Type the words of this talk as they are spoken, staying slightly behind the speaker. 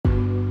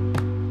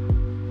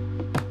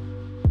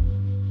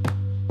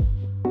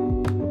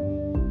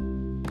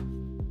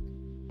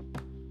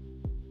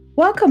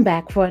Welcome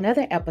back for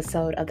another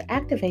episode of the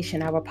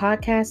Activation Hour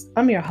podcast.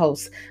 I'm your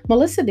host,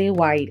 Melissa D.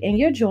 White, and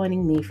you're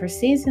joining me for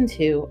season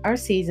 2, our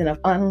season of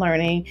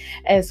unlearning,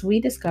 as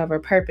we discover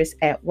purpose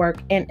at work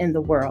and in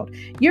the world.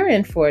 You're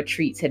in for a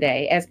treat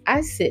today as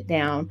I sit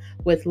down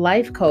with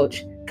life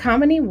coach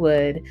Kamini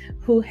Wood,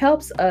 who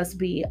helps us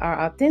be our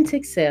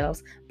authentic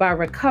selves by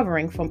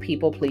recovering from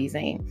people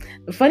pleasing.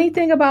 The funny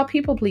thing about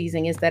people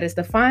pleasing is that it's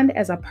defined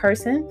as a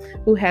person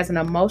who has an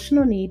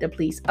emotional need to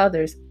please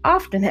others,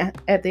 often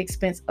at the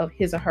expense of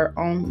his or her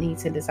own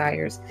needs and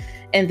desires.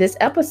 In this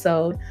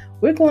episode,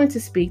 we're going to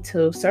speak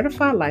to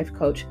certified life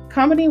coach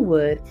Kamini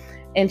Wood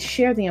and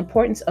share the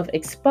importance of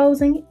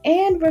exposing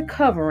and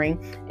recovering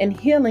and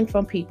healing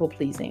from people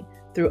pleasing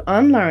through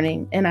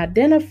unlearning and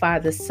identify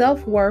the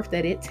self-worth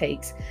that it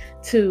takes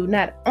to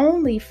not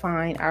only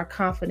find our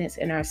confidence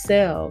in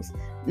ourselves,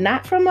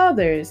 not from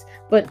others,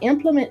 but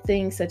implement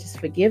things such as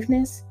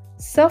forgiveness,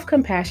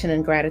 self-compassion,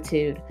 and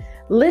gratitude.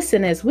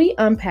 Listen as we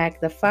unpack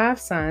the 5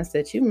 signs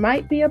that you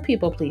might be a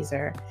people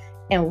pleaser,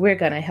 and we're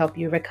going to help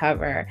you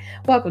recover.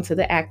 Welcome to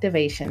the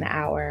Activation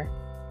Hour.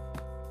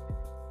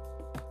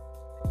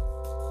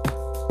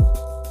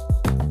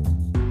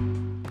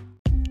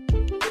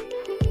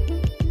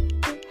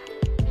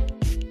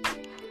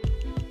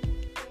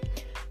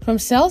 From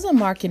sales and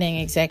marketing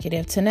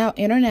executive to now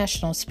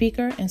international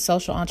speaker and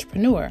social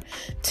entrepreneur,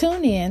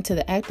 tune in to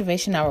the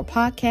Activation Hour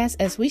podcast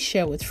as we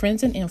share with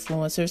friends and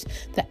influencers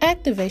the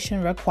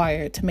activation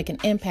required to make an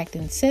impact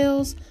in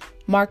sales,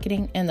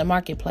 marketing, and the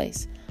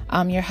marketplace.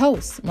 I'm your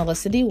host,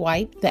 Melissa D.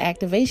 White, the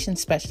Activation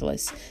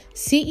Specialist,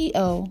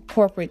 CEO,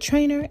 corporate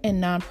trainer,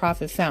 and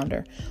nonprofit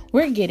founder.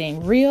 We're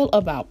getting real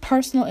about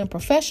personal and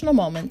professional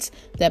moments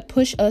that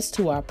push us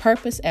to our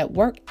purpose at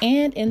work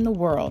and in the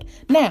world.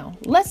 Now,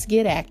 let's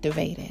get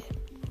activated.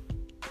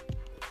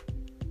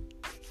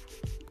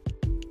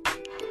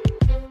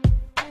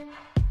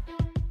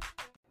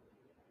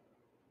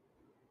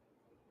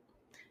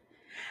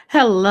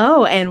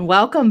 Hello, and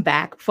welcome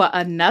back for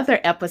another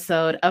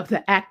episode of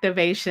the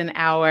Activation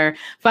Hour,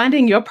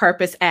 finding your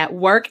purpose at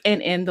work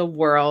and in the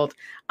world.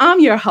 I'm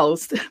your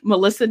host,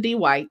 Melissa D.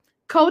 White,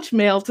 coach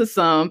male to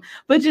some,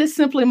 but just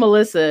simply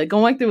Melissa,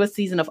 going through a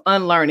season of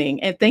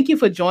unlearning. And thank you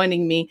for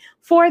joining me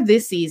for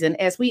this season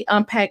as we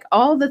unpack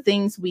all the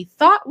things we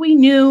thought we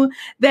knew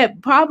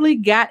that probably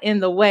got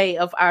in the way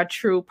of our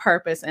true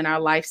purpose and our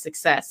life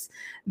success.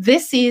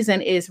 This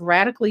season is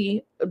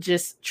radically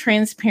just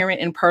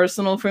transparent and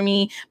personal for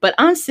me, but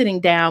I'm sitting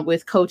down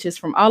with coaches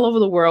from all over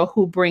the world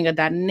who bring a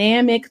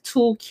dynamic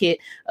toolkit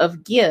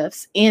of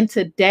gifts, and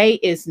today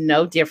is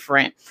no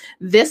different.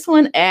 This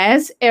one,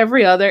 as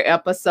every other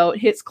episode,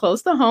 hits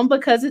close to home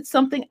because it's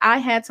something I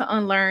had to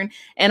unlearn,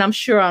 and I'm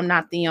sure I'm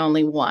not the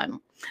only one.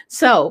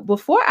 So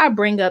before I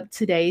bring up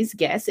today's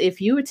guest,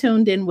 if you were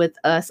tuned in with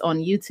us on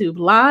YouTube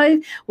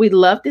Live, we'd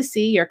love to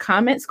see your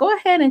comments. Go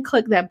ahead and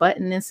click that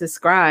button and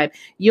subscribe.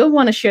 You'll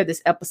want to share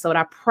this episode.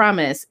 I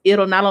promise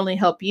it'll not only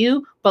help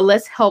you, but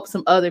let's help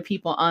some other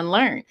people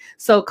unlearn.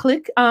 So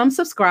click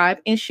subscribe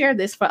and share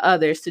this for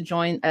others to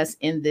join us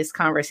in this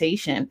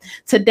conversation.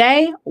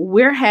 Today,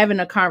 we're having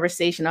a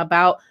conversation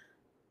about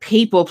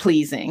people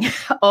pleasing.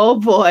 Oh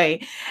boy,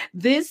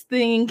 this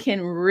thing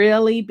can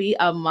really be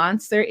a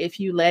monster if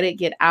you let it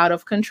get out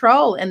of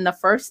control. And the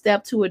first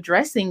step to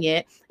addressing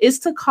it is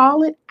to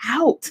call it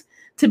out,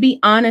 to be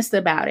honest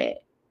about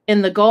it.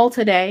 And the goal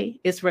today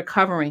is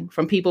recovering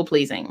from people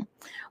pleasing.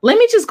 Let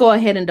me just go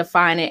ahead and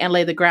define it and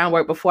lay the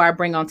groundwork before I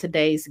bring on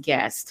today's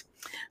guest.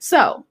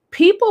 So,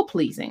 people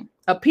pleasing.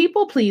 A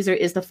people pleaser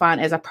is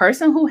defined as a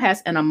person who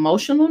has an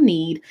emotional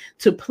need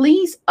to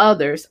please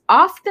others,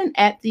 often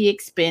at the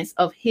expense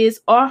of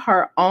his or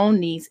her own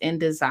needs and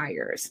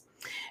desires.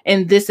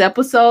 In this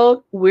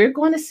episode, we're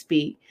going to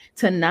speak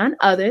to none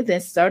other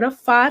than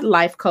certified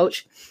life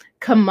coach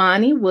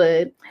Kamini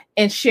Wood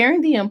and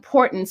sharing the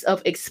importance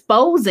of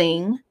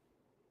exposing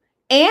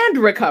and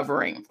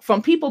recovering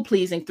from people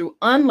pleasing through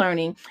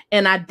unlearning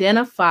and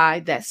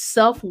identify that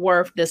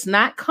self-worth does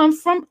not come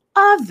from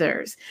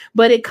others,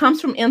 but it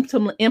comes from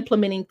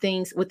implementing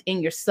things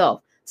within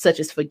yourself, such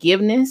as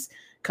forgiveness,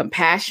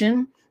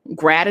 compassion,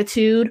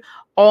 gratitude,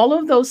 all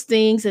of those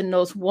things and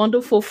those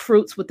wonderful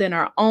fruits within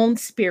our own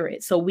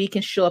spirit so we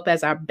can show up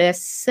as our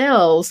best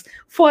selves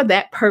for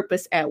that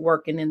purpose at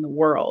work and in the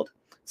world.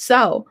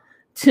 So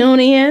tune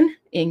in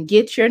and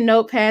get your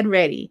notepad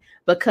ready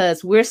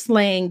because we're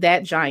slaying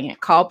that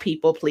giant called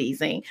people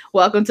pleasing.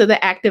 Welcome to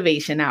the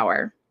Activation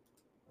Hour.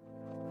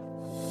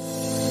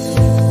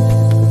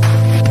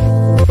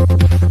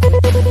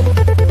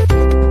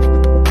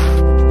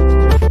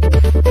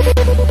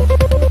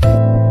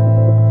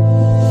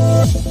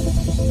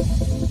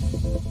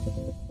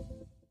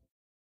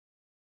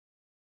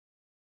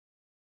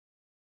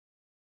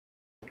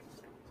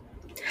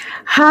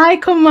 Hi,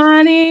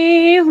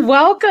 Kamini.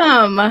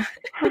 Welcome.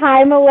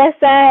 Hi,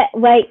 Melissa.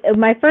 Wait,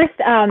 my first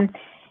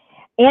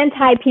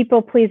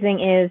anti-people pleasing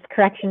is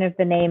correction of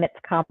the name. It's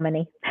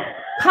Kamini.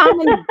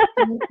 Kamini.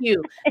 Thank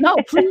you. No,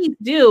 please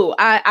do.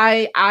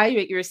 I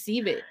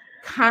receive it.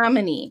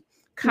 Kamini.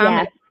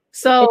 Yes.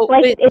 So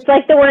it's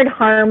like the word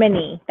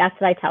harmony. That's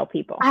what I tell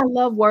people. I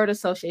love word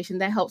association.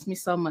 That helps me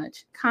so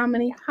much.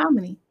 Kamini,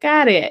 harmony.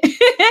 Got it.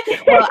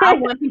 Well, I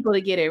want people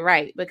to get it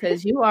right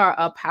because you are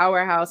a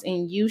powerhouse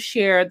and you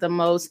share the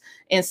most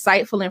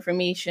insightful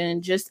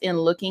information just in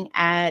looking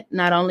at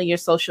not only your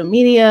social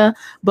media,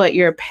 but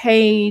your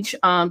page,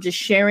 just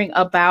sharing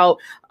about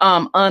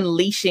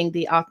unleashing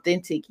the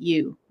authentic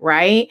you,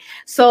 right?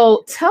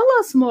 So tell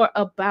us more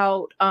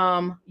about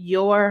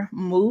your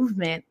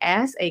movement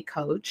as a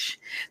coach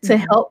to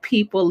help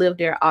people live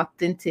their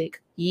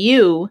authentic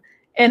you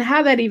and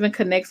how that even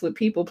connects with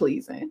people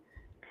pleasing.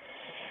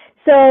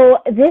 So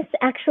this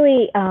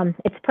actually,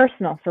 it's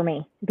personal for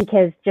me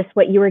because just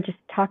what you were just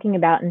talking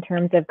about in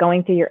terms of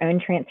going through your own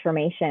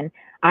transformation,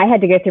 I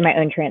had to go through my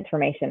own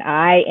transformation.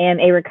 I am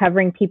a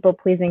recovering people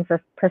pleasing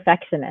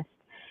perfectionist.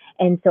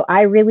 And so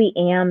I really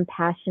am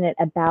passionate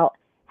about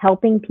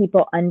helping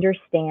people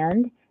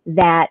understand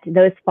that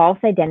those false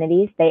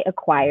identities they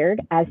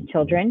acquired as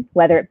children,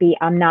 whether it be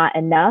I'm not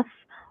enough,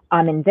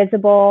 I'm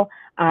invisible,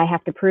 I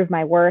have to prove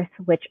my worth,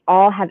 which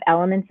all have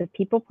elements of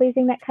people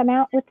pleasing that come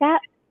out with that.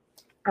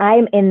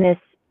 I'm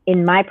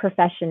in my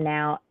profession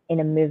now,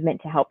 in a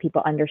movement to help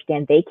people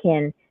understand they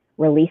can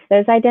release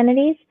those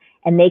identities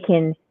and they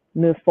can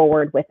move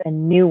forward with a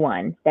new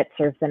one that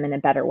serves them in a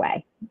better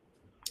way.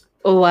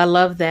 Oh, I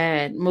love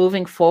that.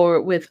 Moving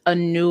forward with a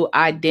new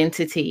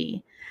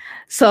identity.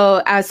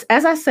 So as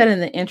I said in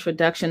the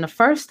introduction, the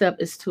first step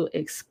is to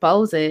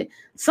expose it.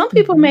 Some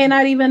people may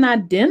not even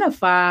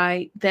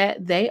identify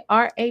that they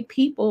are a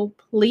people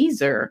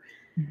pleaser.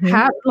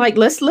 How, like,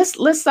 let's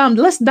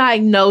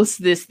diagnose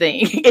this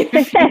thing,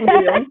 if you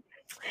will.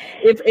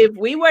 If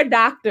we were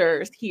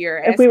doctors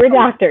here, if we were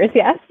doctors,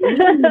 yes, we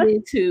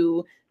needed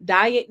to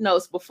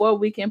diagnose before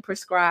we can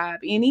prescribe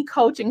any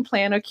coaching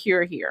plan or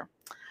cure here.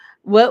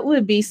 What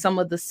would be some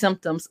of the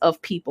symptoms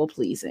of people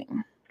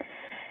pleasing?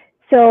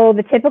 So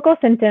the typical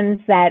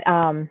symptoms that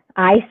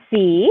I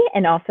see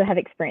and also have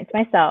experienced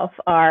myself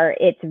are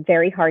it's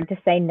very hard to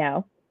say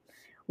no.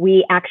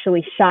 We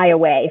actually shy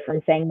away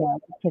from saying no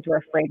because we're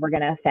afraid we're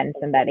going to offend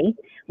somebody,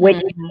 which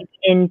leads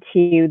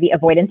into the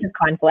avoidance of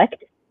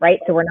conflict, right?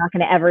 So we're not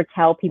going to ever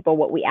tell people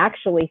what we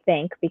actually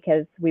think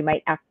because we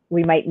might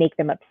make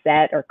them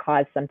upset or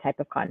cause some type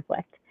of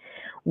conflict.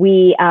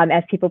 We,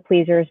 as people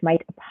pleasers,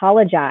 might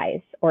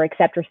apologize or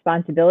accept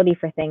responsibility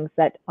for things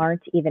that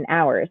aren't even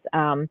ours.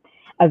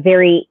 A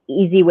very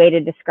easy way to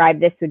describe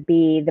this would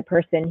be the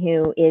person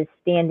who is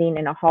standing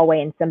in a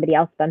hallway and somebody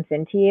else bumps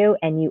into you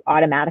and you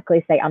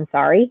automatically say, I'm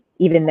sorry,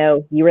 even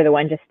though you were the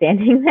one just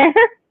standing there.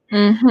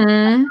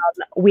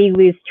 We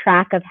lose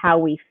track of how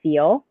we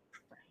feel,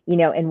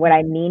 and what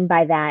I mean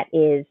by that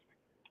is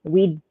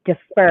we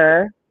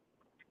defer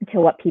to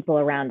what people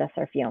around us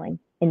are feeling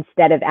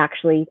instead of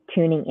actually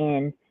tuning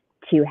in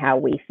to how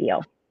we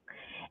feel.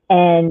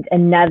 And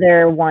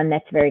another one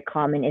that's very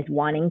common is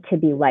wanting to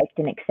be liked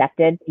and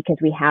accepted because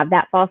we have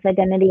that false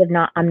identity of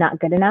I'm not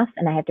good enough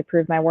and I have to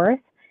prove my worth,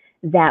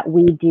 that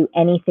we do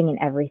anything and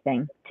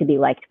everything to be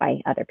liked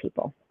by other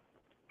people.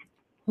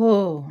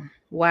 Oh,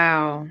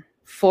 wow.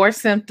 4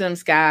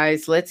 symptoms,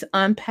 guys. Let's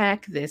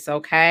unpack this,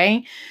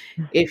 okay?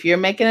 If you're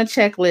making a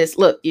checklist,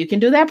 look, you can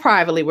do that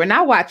privately. We're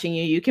not watching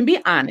you. You can be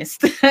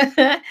honest.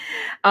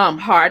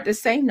 Hard to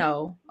say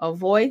no,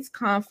 avoids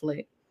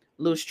conflict,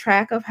 lose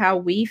track of how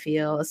we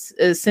feel,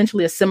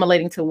 essentially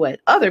assimilating to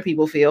what other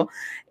people feel,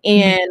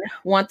 and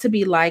want to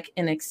be liked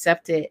and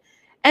accepted.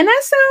 And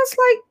that sounds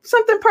like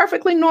something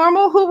perfectly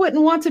normal. Who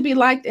wouldn't want to be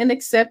liked and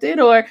accepted?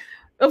 Or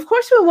of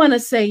course we want to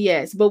say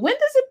yes, but when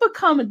does it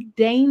become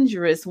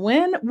dangerous?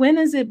 When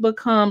does it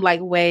become like,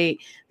 wait,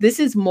 this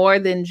is more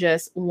than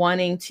just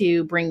wanting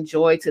to bring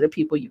joy to the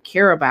people you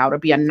care about or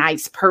be a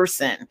nice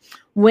person?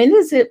 When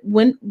does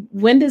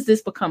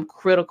this become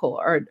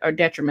critical or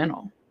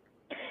detrimental?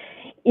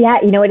 Yeah,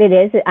 you know what it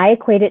is? I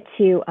equate it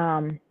to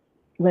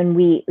when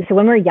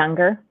we're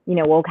younger,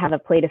 we'll have a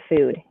plate of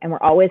food and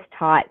we're always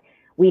taught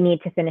we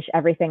need to finish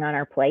everything on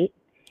our plate.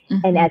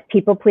 And as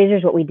people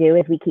pleasers, what we do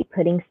is we keep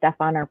putting stuff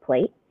on our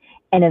plate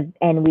and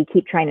we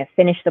keep trying to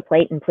finish the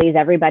plate and please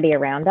everybody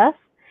around us.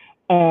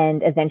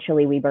 And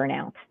eventually we burn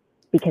out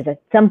because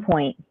at some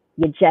point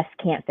you just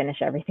can't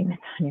finish everything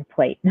that's on your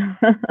plate.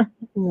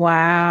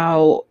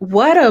 Wow.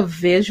 What a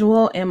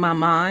visual in my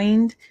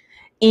mind.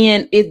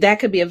 And that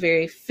could be a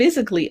very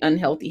physically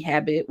unhealthy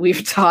habit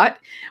we've taught,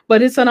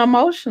 but it's an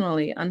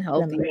emotionally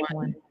unhealthy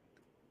one.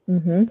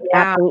 Wow.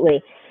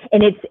 Absolutely.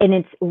 And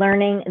it's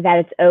learning that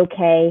it's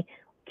okay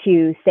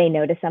to say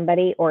no to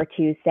somebody or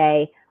to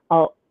say,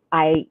 oh,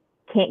 I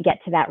can't get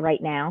to that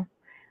right now,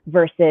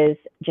 versus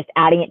just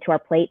adding it to our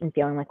plate and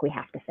feeling like we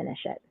have to finish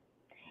it.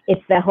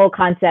 It's the whole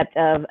concept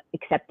of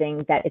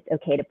accepting that it's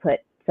okay to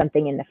put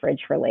something in the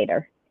fridge for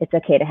later. It's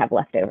okay to have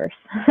leftovers.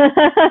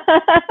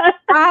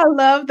 I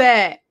love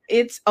that.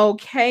 It's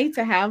okay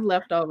to have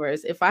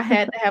leftovers. If I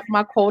had to have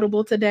my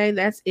quotable today,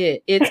 that's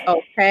it. It's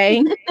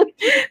okay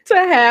to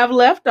have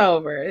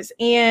leftovers.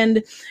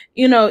 And,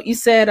 you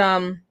said,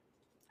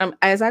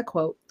 as I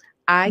quote,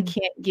 I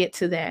can't get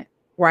to that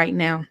right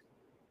now.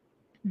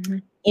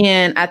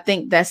 And I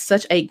think that's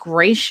such a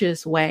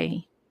gracious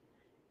way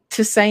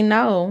to say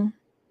no.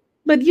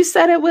 But you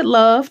said it with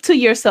love to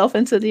yourself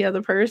and to the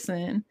other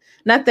person.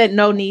 Not that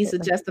no needs a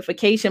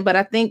justification, but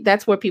I think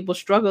that's where people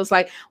struggle. It's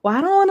like, well,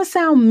 I don't want to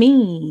sound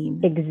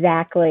mean.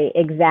 Exactly.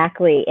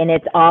 And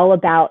it's all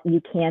about,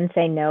 you can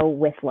say no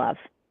with love.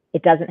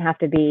 It doesn't have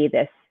to be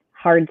this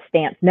hard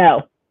stance.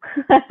 No.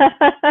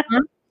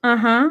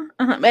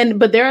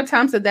 But there are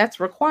times that that's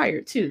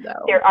required too,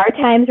 though. There are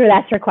times where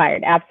that's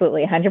required.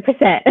 Absolutely.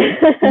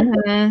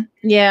 100%.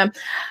 Yeah.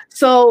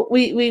 So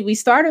we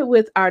started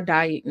with our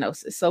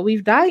diagnosis. So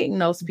we've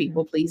diagnosed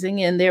people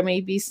pleasing, and there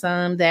may be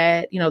some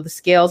that, the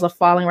scales are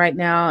falling right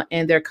now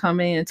and they're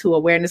coming into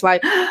awareness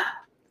like,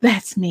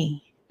 that's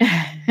me.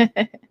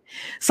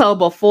 So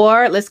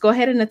let's go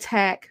ahead and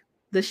attack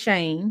the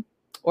shame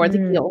or the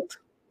guilt.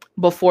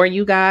 Before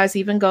you guys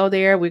even go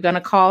there, you're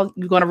going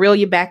to reel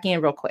you back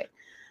in real quick.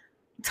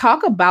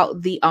 Talk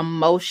about the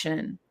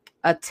emotion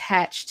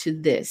attached to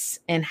this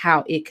and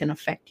how it can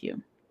affect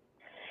you.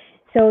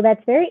 So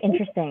that's very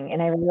interesting.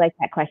 And I really like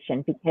that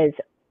question because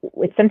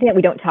it's something that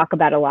we don't talk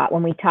about a lot.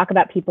 When we talk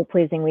about people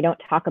pleasing, we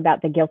don't talk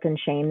about the guilt and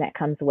shame that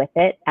comes with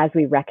it, as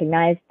we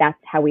recognize that's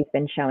how we've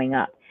been showing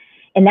up.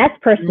 And that's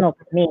personal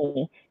to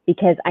me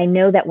because I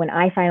know that when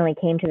I finally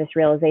came to this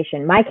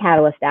realization, my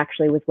catalyst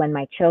actually was when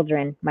my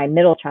children, my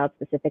middle child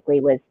specifically,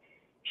 was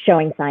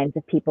showing signs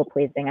of people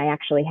pleasing. I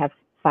actually have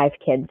 5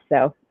 kids,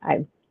 so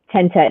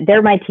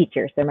they're my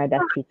teachers. They're my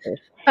best teachers.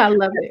 I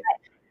love it.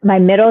 My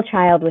middle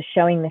child was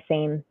showing the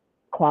same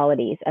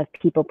qualities of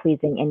people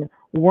pleasing and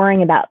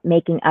worrying about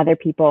making other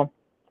people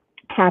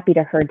happy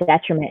to her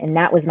detriment. And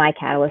that was my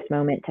catalyst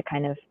moment to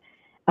kind of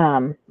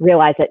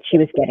realize that she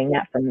was getting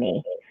that from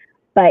me.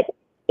 But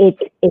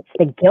it's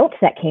the guilt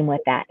that came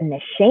with that and the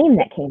shame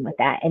that came with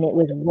that. And it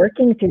was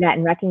working through that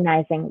and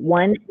recognizing,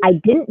 one, I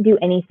didn't do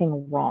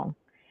anything wrong.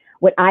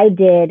 What I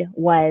did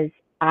was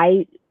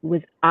I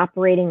was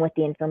operating with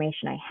the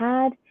information I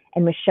had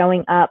and was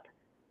showing up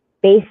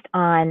based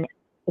on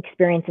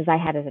experiences I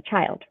had as a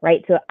child,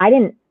 right? So I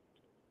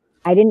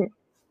didn't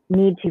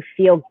need to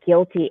feel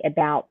guilty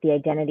about the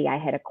identity I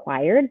had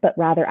acquired, but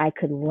rather I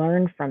could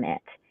learn from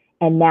it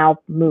and now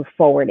move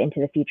forward into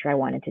the future I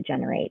wanted to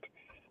generate.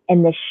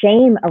 And the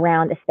shame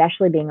around,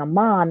 especially being a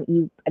mom,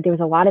 there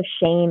was a lot of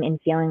shame in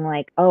feeling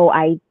like, oh,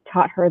 I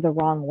taught her the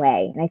wrong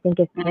way. And I think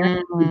as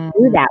parents, we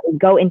do that. We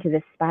go into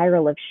this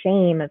spiral of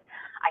shame of,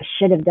 I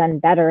should have done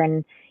better.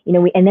 And,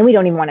 and then we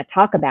don't even want to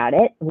talk about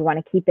it. We want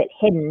to keep it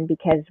hidden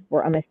because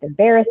we're almost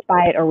embarrassed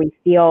by it, or we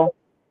feel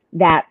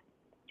that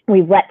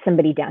we've let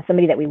somebody down,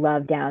 somebody that we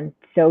love down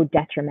so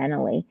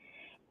detrimentally.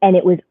 And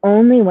it was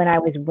only when I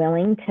was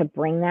willing to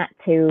bring that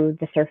to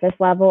the surface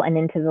level and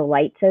into the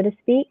light, so to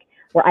speak,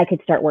 where I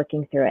could start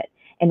working through it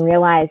and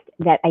realized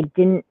that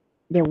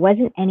there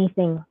wasn't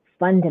anything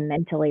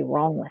fundamentally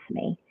wrong with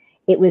me.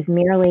 It was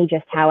merely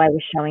just how I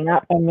was showing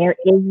up. And there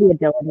is the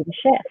ability to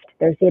shift.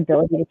 There's the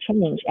ability to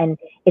change. And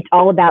it's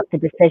all about the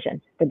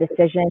decision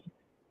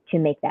to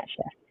make that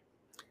shift.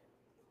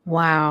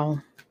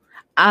 Wow.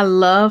 I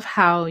love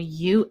how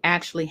you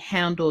actually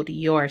handled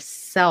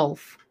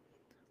yourself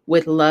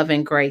with love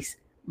and grace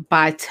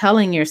by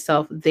telling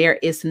yourself there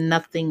is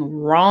nothing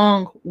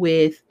wrong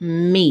with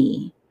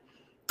me.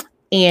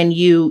 And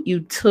you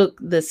took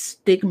the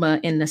stigma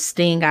and the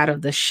sting out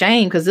of the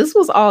shame, because this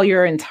was all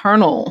your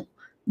internal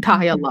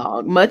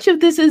dialogue. Much of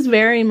this is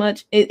very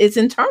much, it's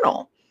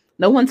internal.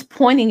 No one's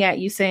pointing at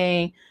you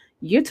saying,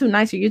 you're too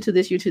nice, or you're too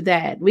this, you're too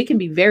that. We can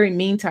be very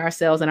mean to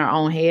ourselves in our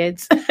own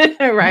heads,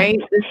 right?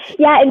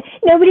 Yeah, and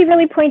nobody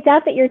really points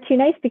out that you're too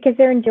nice because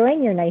they're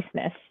enjoying your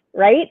niceness,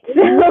 right?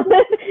 They're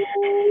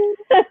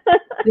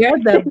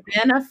the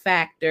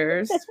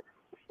benefactors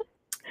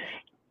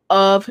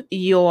of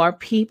your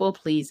people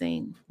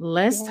pleasing.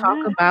 Let's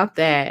talk about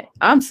that.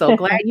 I'm so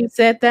glad you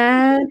said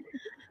that.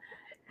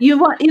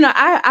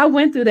 I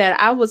went through that.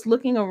 I was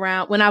looking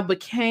around when I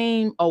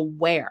became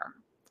aware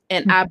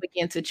and I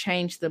began to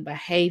change the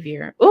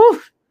behavior. Ooh,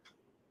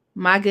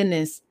 my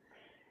goodness.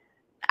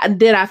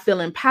 Did I feel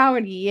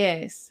empowered?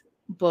 Yes.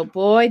 But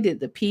boy, did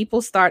the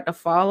people start to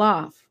fall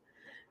off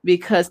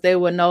because they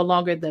were no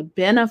longer the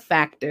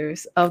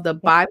benefactors of the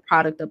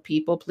byproduct of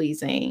people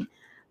pleasing.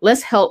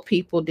 Let's help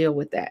people deal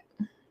with that.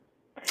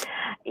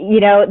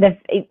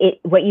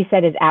 What you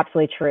said is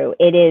absolutely true.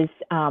 It is,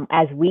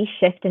 as we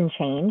shift and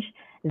change,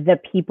 the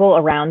people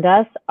around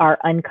us are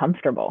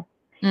uncomfortable.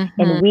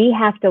 And we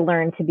have to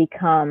learn to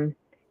become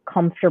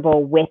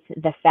comfortable with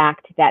the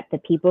fact that the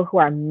people who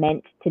are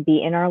meant to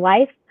be in our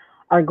life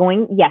are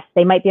yes,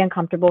 they might be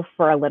uncomfortable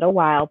for a little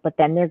while, but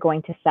then they're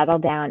going to settle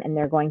down and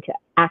they're going to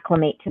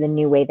acclimate to the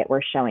new way that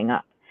we're showing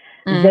up.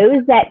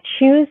 Those that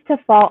choose to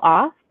fall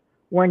off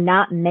were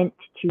not meant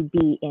to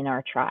be in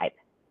our tribe.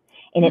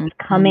 And it's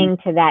coming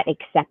to that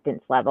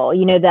acceptance level.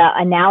 The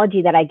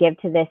analogy that I give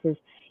to this is,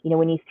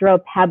 when you throw a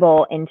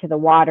pebble into the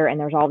water and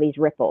there's all these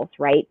ripples,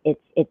 right?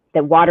 It's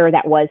the water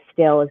that was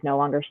still is no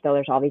longer still.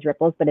 There's all these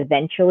ripples, but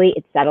eventually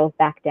it settles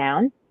back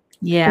down.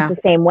 Yeah. It's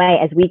the same way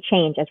as we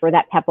change, as we're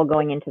that pebble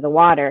going into the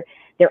water,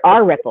 there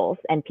are ripples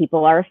and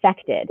people are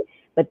affected.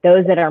 but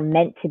those that are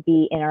meant to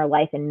be in our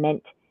life and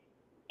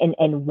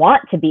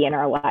want to be in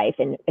our life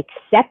and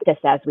accept us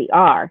as we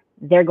are,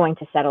 they're going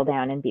to settle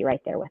down and be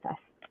right there with us.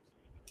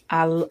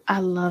 I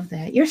love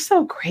that. You're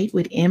so great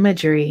with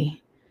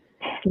imagery.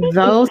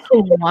 Those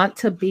who want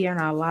to be in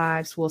our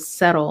lives will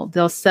settle.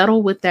 They'll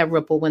settle with that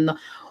ripple when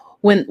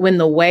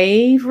the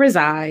wave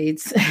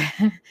resides,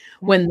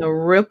 when the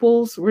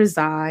ripples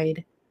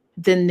reside,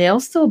 then they'll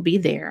still be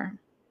there.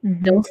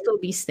 Mm-hmm. They'll still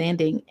be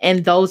standing.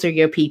 And those are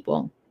your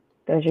people.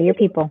 Those are your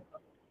people.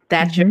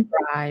 That's your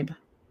tribe.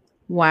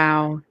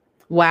 Wow.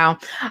 Wow.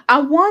 I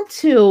want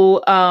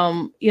to,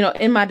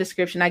 in my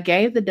description, I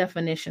gave the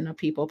definition of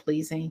people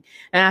pleasing.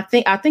 And I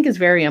think it's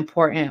very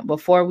important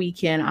before we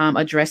can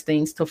address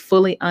things to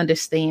fully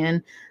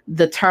understand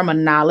the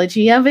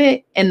terminology of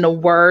it and the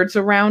words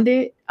around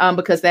it,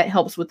 because that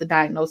helps with the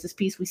diagnosis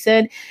piece. We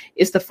said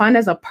it's defined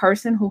as a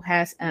person who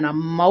has an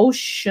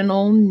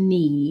emotional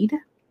need,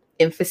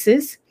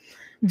 emphasis,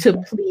 to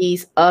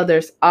please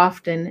others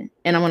often.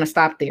 And I'm going to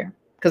stop there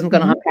because I'm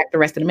going to unpack the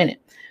rest in a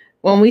minute.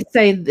 When we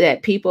say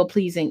that people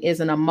pleasing is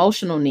an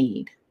emotional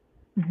need,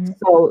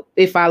 so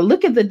if I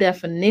look at the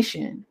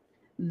definition,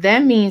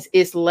 that means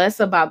it's less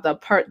about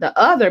the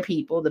other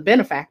people, the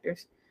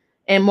benefactors,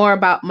 and more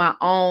about my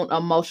own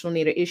emotional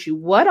need or issue.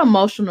 What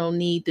emotional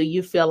need do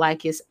you feel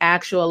like is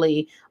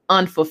actually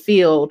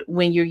unfulfilled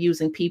when you're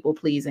using people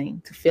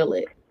pleasing to fill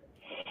it?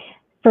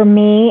 For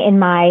me, in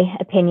my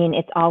opinion,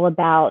 it's all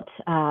about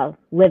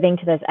living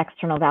to those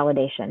external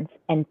validations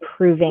and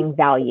proving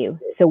value.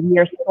 So we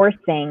are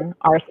sourcing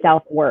our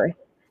self-worth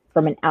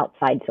from an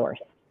outside source,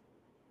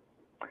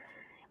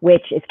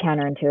 which is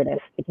counterintuitive,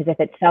 because if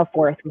it's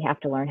self-worth, we have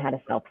to learn how to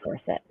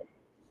self-source it.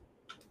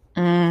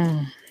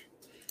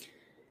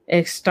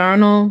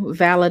 External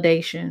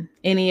validation.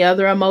 Any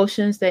other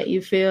emotions that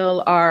you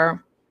feel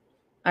are,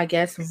 I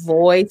guess,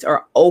 voids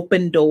or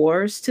open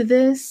doors to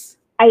this?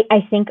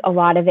 I think a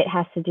lot of it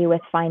has to do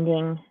with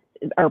finding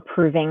or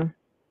proving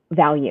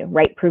value,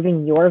 right?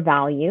 Proving your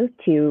value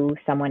to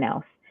someone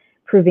else,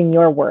 proving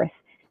your worth,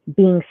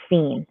 being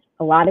seen.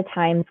 A lot of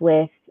times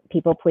with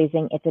people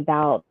pleasing, it's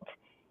about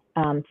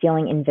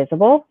feeling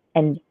invisible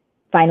and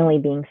finally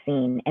being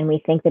seen. And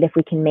we think that if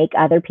we can make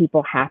other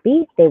people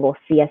happy, they will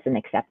see us and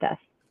accept us.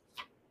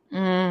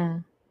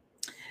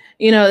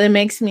 It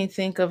makes me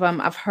think of,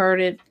 I've heard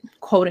it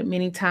quoted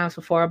many times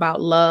before about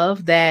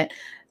love, that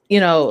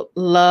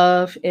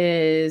love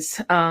is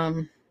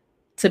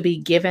to be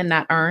given,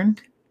 not earned.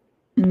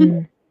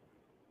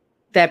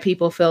 That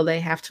people feel they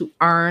have to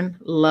earn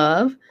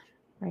love.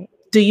 Right.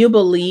 Do you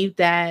believe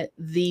that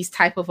these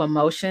type of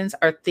emotions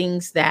are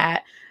things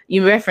that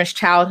you referenced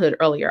childhood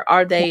earlier?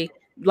 Are they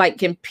like,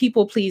 can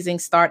people pleasing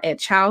start at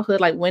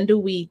childhood? Like, when do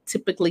we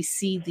typically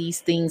see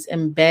these things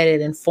embedded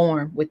and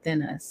form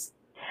within us?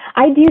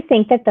 I do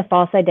think that the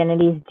false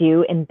identities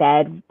do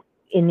embed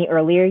in the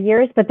earlier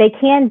years, but they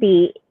can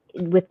be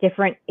with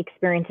different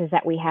experiences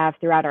that we have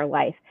throughout our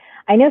life.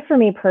 I know for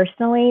me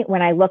personally,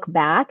 when I look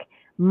back,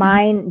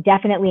 mine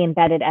definitely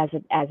embedded as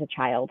a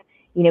child.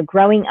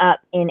 Growing up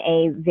in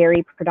a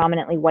very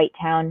predominantly white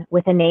town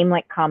with a name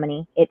like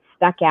Kamini, it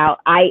stuck out.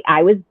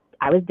 I was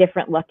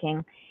different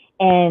looking,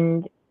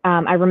 and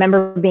I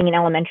remember being in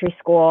elementary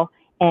school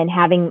and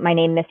having my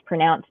name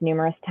mispronounced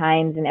numerous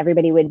times, and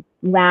everybody would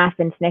laugh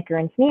and snicker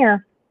and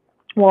sneer.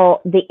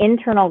 Well, the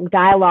internal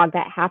dialogue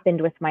that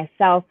happened with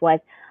myself was,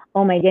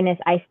 oh my goodness,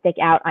 I stick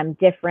out, I'm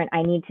different,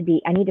 I need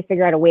to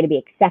figure out a way to be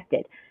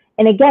accepted.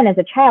 And again, as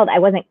a child, I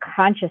wasn't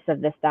conscious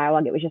of this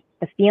dialogue. It was just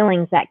the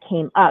feelings that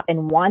came up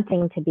and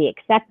wanting to be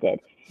accepted.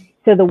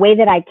 So the way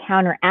that I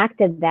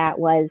counteracted that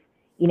was,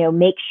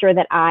 make sure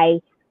that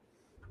I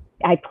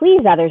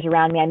please others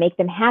around me. I make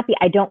them happy.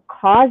 I don't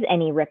cause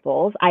any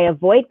ripples. I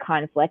avoid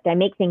conflict. I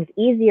make things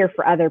easier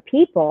for other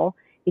people,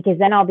 because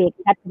then I'll be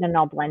accepted and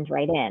I'll blend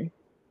right in.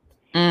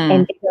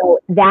 And so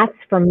that's,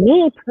 for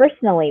me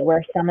personally,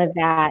 where some of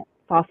that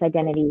false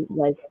identity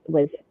was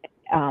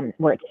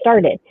where it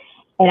started.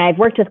 And I've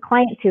worked with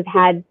clients who've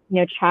had,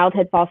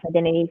 childhood false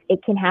identities.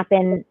 It can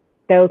happen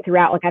though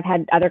throughout. Like, I've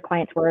had other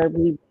clients where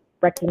we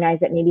recognize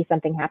that maybe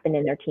something happened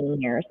in their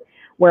teen years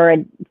where,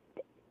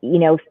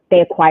 they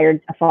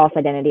acquired a false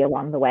identity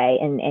along the way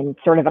and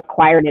sort of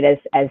acquired it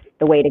as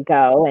the way to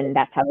go. And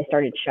that's how they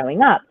started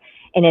showing up.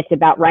 And it's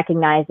about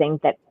recognizing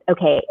that,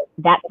 okay,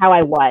 that's how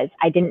I was.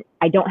 I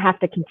don't have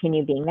to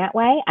continue being that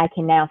way. I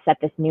can now set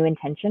this new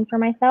intention for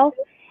myself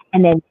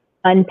and then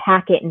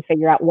unpack it and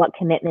figure out what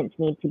commitments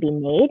need to be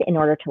made in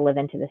order to live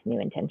into this new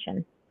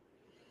intention.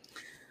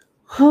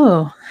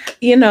 Oh,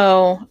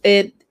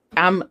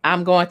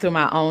 I'm going through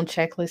my own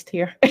checklist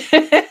here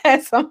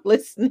as I'm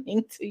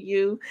listening to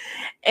you.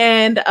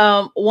 And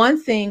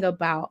one thing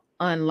about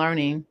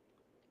unlearning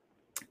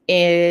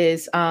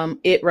is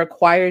it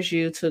requires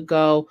you to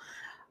go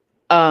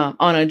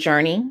on a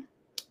journey.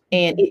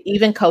 And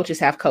even coaches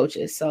have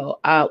coaches. So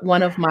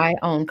one of my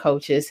own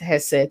coaches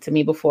has said to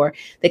me before,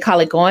 they call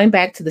it going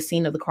back to the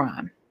scene of the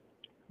crime.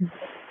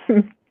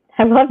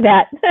 I love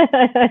that.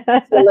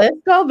 So let's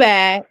go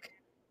back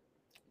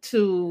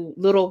to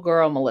little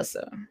girl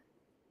Melissa.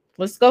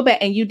 Let's go back.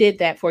 And you did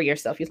that for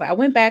yourself. You're like, I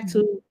went back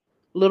to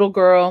little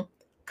girl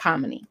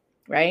Kamini,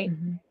 right?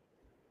 Mm-hmm.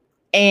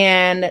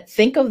 And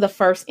think of the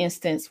first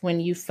instance when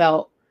you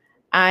felt,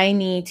 I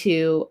need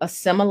to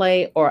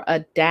assimilate or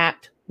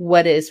adapt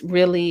what is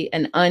really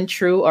an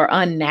untrue or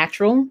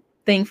unnatural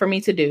thing for me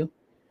to do,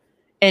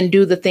 and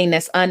do the thing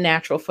that's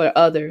unnatural for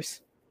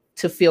others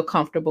to feel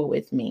comfortable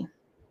with me.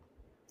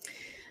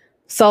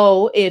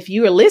 So if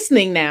you are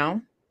listening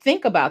now,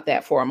 think about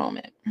that for a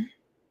moment.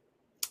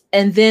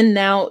 And then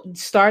now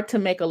start to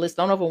make a list.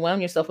 Don't overwhelm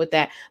yourself with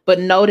that, but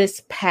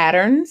notice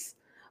patterns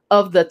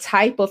of the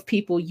type of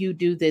people you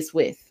do this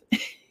with.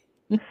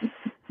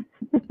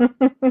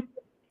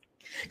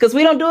 Because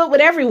we don't do it with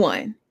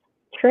everyone.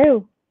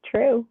 True.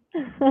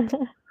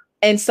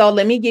 And so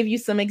let me give you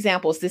some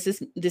examples. This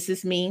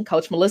is me,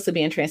 Coach Melissa,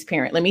 being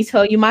transparent. Let me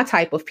tell you my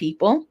type of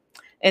people,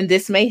 and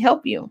this may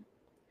help you.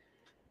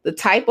 The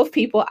type of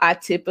people I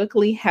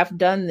typically have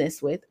done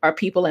this with are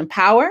people in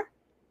power,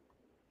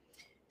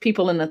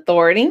 people in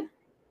authority,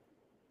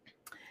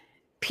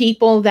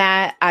 people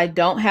that I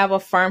don't have a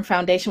firm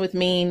foundation with,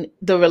 mean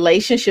the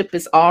relationship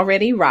is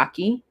already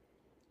rocky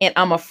and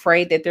I'm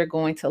afraid that they're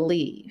going to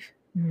leave.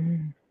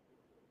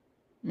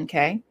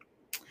 Okay.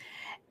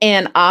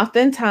 And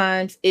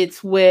oftentimes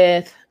it's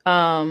with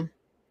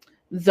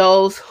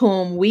those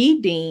whom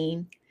we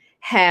deem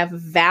have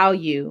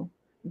value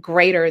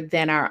greater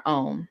than our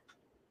own.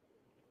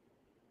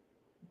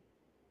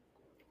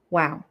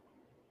 Wow.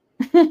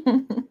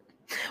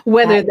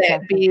 Whether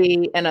that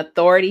be an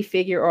authority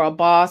figure or a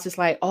boss, it's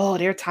like, oh,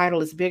 their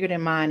title is bigger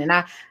than mine, and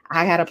I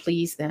gotta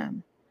please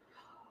them.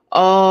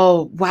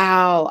 Oh,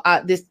 wow.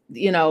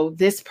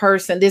 This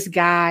person, this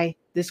guy,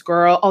 this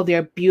girl, oh,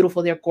 they're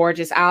beautiful, they're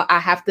gorgeous. I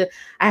have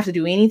to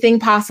do anything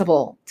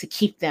possible to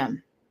keep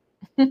them.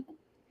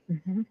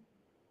 Mm-hmm.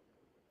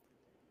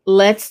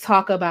 Let's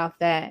talk about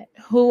that.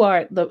 Who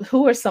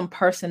are some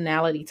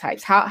personality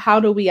types? How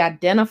do we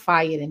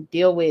identify it and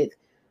deal with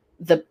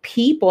the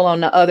people on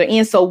the other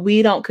end so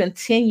we don't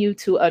continue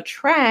to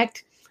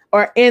attract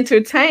or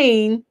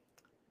entertain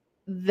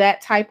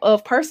that type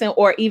of person,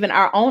 or even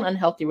our own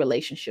unhealthy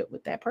relationship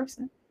with that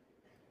person?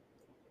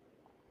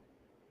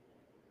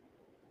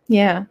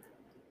 Yeah.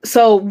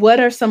 So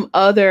what are some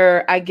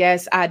other, I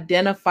guess,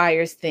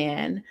 identifiers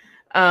then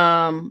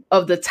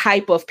of the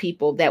type of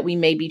people that we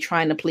may be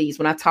trying to please?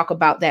 When I talk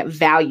about that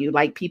value,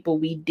 like people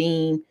we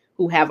deem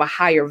who have a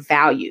higher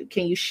value,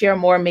 can you share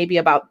more maybe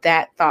about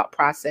that thought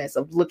process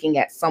of looking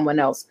at someone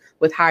else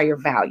with higher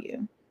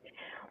value?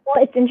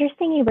 Well, it's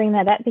interesting you bring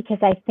that up, because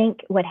I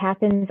think what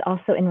happens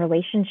also in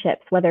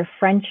relationships, whether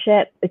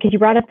friendship, because you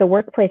brought up the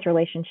workplace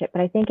relationship,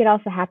 but I think it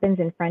also happens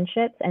in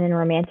friendships and in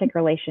romantic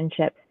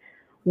relationships,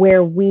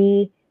 where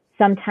we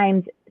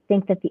sometimes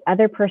think that the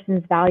other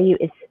person's value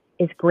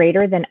is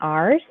greater than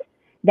ours,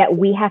 that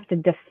we have to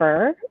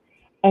defer.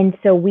 And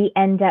so we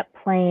end up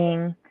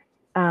playing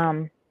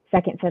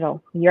second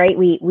fiddle, right?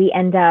 We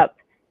end up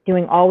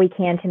doing all we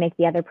can to make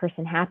the other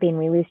person happy, and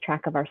we lose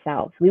track of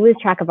ourselves. We lose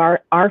track of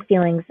our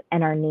feelings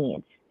and our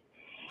needs.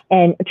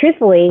 And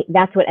truthfully,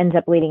 that's what ends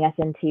up leading us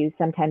into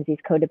sometimes these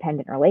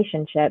codependent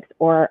relationships,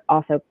 or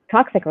also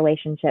toxic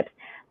relationships.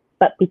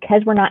 But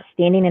because we're not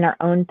standing in our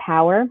own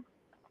power,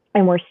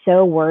 and we're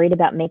so worried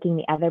about making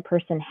the other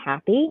person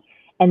happy,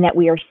 and that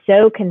we are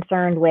so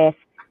concerned with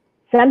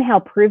somehow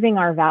proving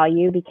our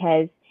value,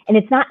 because, and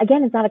it's not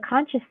a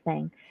conscious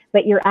thing,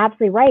 but you're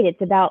absolutely right.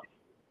 It's about,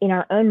 in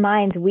our own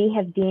minds, we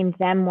have deemed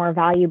them more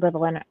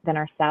valuable than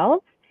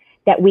ourselves,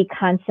 that we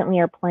constantly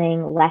are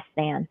playing less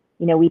than.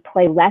 We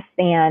play less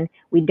than,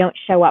 we don't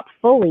show up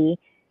fully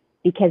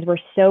because we're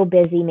so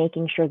busy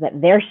making sure that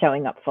they're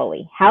showing up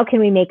fully. How can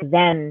we make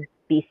them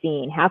be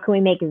seen? How can we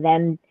make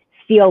them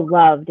feel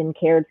loved and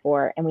cared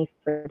for? And we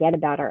forget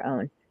about our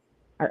own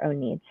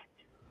needs.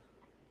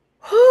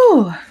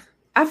 Whew.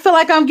 I feel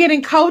like I'm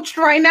getting coached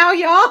right now,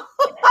 y'all.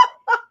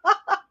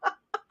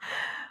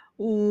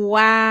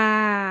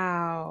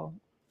 Wow.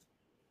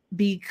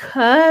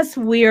 Because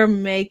we're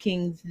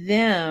making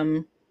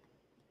them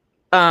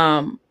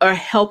or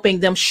helping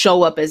them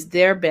show up as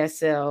their best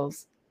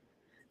selves,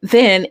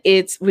 then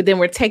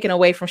we're taken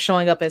away from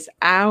showing up as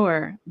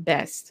our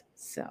best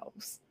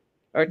selves,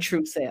 or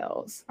true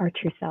selves. Our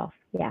true self.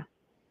 Yeah.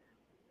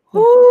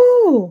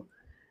 Ooh.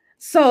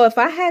 So if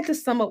I had to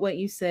sum up what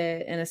you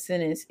said in a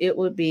sentence, it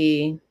would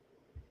be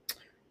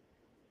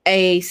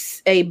a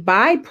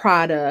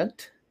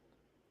byproduct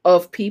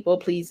of people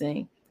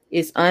pleasing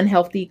is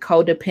unhealthy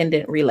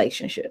codependent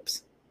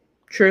relationships.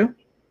 True?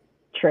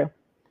 True.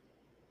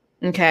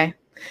 Okay.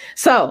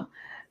 So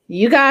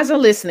you guys are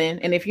listening,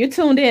 and if you're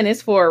tuned in,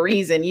 it's for a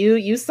reason.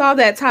 You saw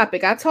that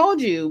topic. I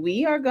told you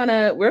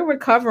we're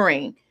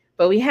recovering,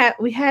 but we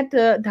had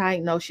to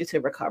diagnose you to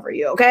recover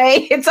you.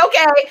 Okay. It's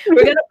okay.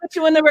 We're going to put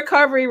you in the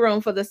recovery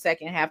room for the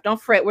second half.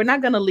 Don't fret. We're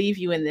not going to leave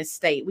you in this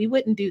state. We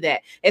wouldn't do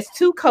that. As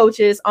two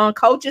coaches on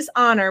Coach's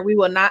Honor, we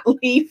will not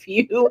leave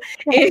you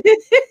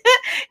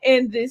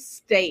in this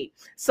state.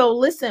 So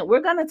listen, we're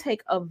going to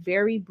take a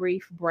very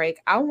brief break.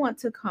 I want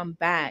to come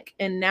back.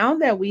 And now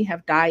that we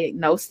have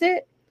diagnosed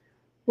it,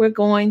 we're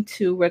going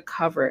to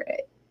recover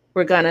it.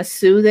 We're going to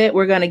soothe it.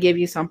 We're going to give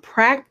you some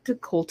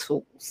practical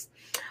tools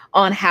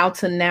on how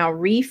to now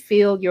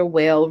refill your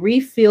well,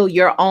 refill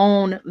your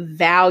own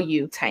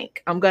value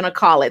tank. I'm going to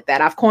call it that.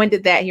 I've coined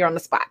it that here on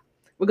the spot.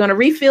 We're going to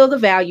refill the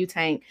value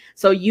tank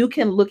so you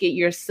can look at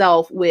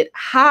yourself with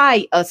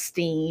high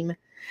esteem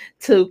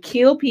to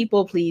kill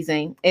people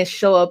pleasing and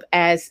show up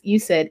as you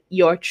said,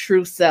 your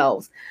true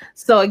selves.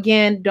 So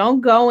again,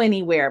 don't go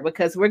anywhere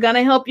because we're going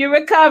to help you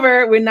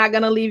recover. We're not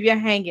going to leave you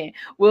hanging.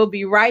 We'll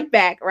be right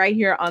back right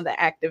here on the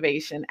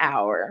Activation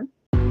Hour.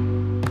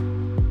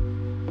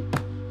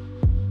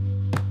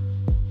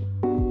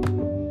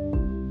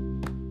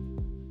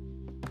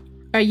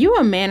 Are you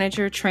a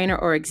manager, trainer,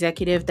 or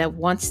executive that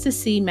wants to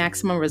see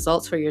maximum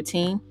results for your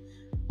team?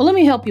 Well, let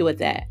me help you with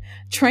that.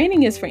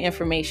 Training is for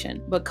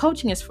information, but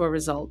coaching is for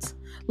results.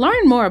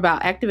 Learn more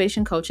about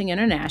Activation Coaching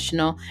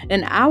International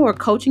and our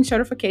coaching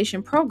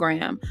certification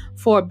program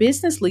for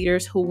business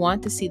leaders who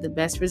want to see the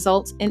best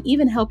results and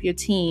even help your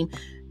team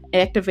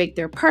activate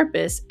their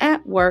purpose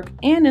at work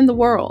and in the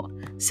world.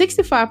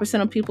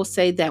 65% of people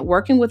say that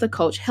working with a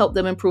coach helped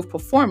them improve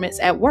performance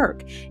at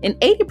work, and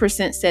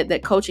 80% said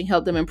that coaching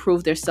helped them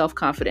improve their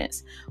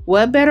self-confidence.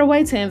 What better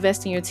way to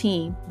invest in your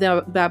team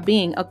than by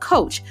being a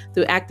coach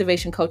through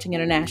Activation Coaching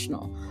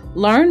International?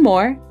 Learn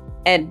more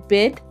at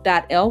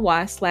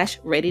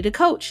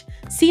bit.ly/ready-to-coach.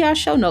 See our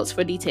show notes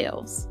for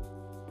details.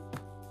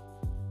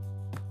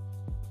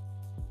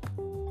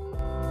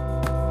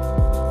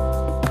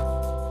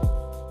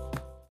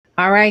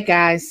 All right,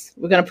 guys,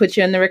 we're going to put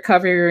you in the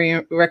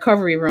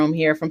recovery room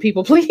here from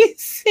people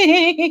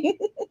pleasing.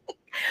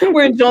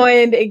 We're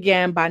joined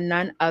again by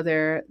none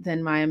other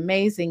than my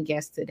amazing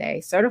guest today,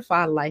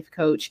 certified life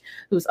coach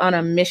who's on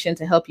a mission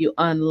to help you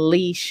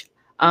unleash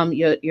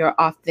your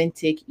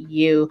authentic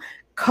you,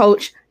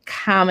 Coach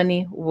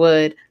Kamini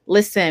Wood.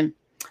 Listen,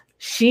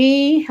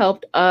 she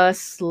helped us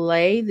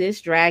slay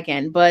this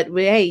dragon, but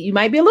hey, you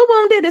might be a little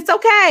wounded. It's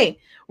okay.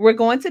 We're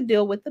going to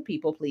deal with the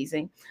people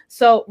pleasing.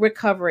 So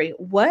recovery,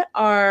 what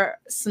are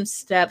some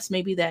steps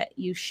maybe that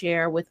you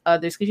share with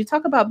others? Because you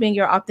talk about being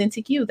your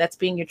authentic you, that's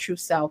being your true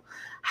self.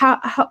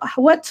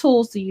 What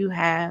tools do you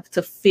have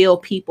to fill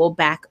people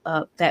back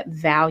up that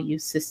value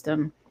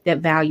system, that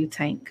value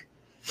tank?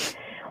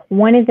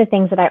 One of the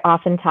things that I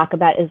often talk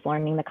about is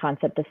learning the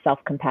concept of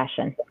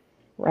self-compassion,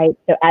 right?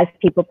 So as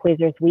people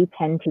pleasers, we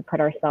tend to put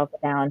ourselves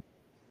down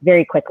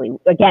very quickly.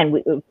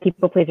 Again,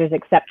 people pleasers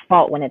accept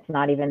fault when it's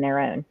not even their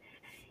own.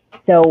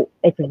 So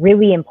it's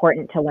really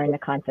important to learn the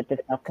concept of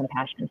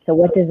self-compassion. So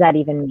what does that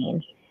even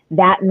mean?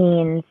 That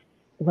means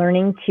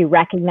learning to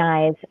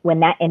recognize when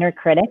that inner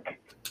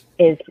critic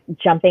is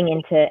jumping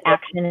into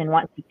action and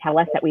wants to tell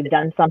us that we've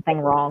done something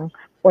wrong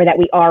or that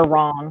we are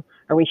wrong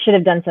or we should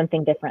have done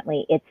something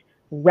differently. It's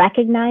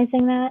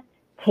recognizing that,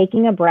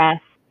 taking a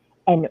breath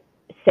and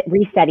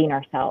resetting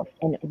ourselves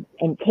and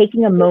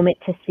taking a moment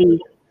to see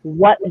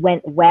what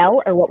went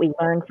well or what we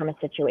learned from a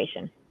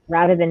situation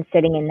rather than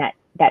sitting in that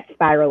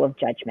spiral of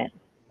judgment.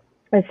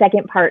 The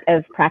second part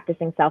of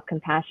practicing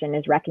self-compassion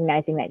is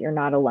recognizing that you're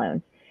not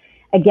alone.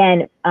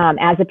 Again,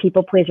 as a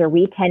people pleaser,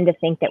 we tend to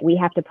think that we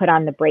have to put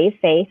on the brave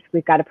face.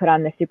 We've got to put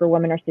on the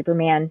Superwoman or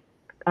Superman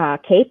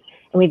cape,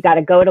 and we've got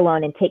to go it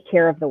alone and take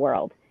care of the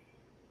world.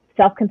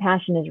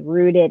 Self-compassion is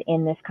rooted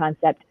in this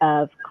concept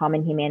of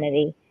common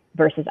humanity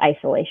versus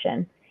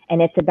isolation.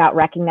 And it's about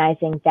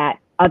recognizing that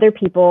other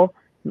people,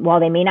 while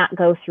they may not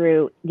go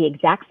through the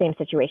exact same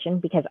situation,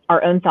 because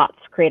our own thoughts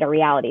create a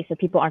reality, so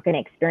people aren't going to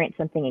experience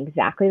something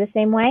exactly the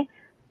same way,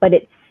 but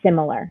it's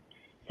similar.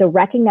 So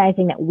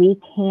recognizing that we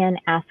can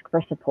ask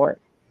for support.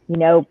 You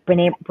know,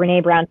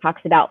 Brene Brown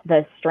talks about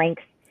the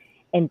strengths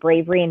and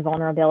bravery and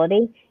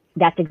vulnerability.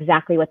 That's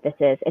exactly what this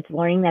is. It's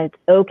learning that it's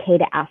okay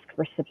to ask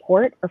for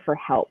support or for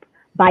help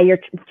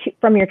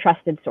from your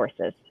trusted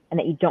sources, and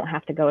that you don't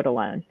have to go it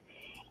alone.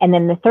 And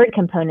then the third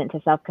component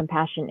to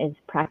self-compassion is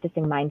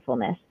practicing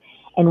mindfulness.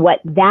 And what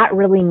that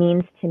really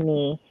means to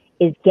me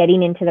is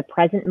getting into the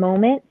present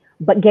moment,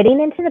 but getting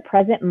into the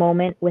present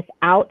moment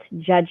without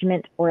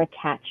judgment or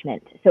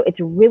attachment. So it's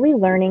really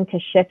learning to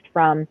shift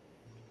from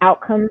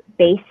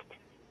outcome-based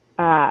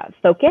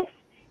focus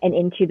and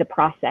into the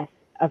process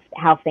of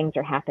how things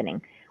are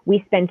happening.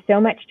 We spend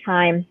so much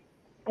time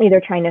either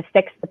trying to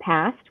fix the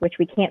past, which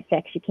we can't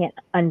fix, you can't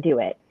undo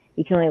it,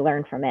 you can only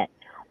learn from it,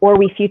 or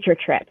we future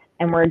trip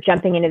and we're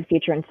jumping into the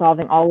future and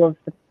solving all of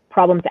the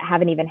problems that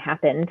haven't even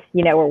happened,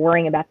 you know, we're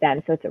worrying about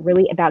them. So it's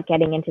really about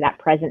getting into that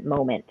present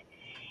moment.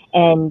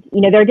 And,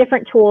 you know, there are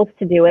different tools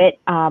to do it.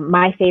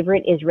 My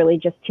favorite is really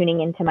just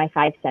tuning into my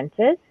 5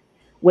 senses,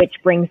 which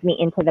brings me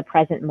into the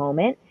present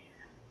moment.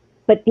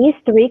 But these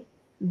three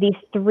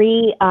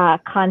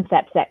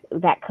concepts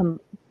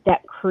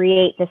that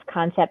create this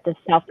concept of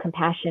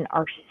self-compassion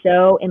are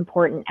so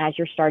important as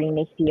you're starting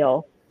to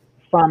heal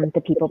from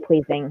the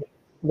people-pleasing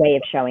way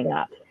of showing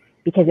up,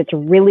 because it's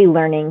really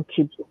learning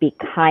to be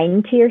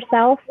kind to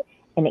yourself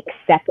and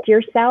accept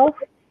yourself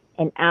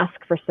and ask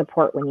for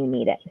support when you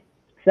need it.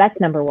 So that's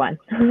number one.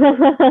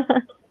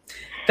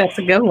 That's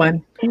a good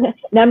one.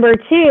 Number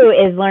two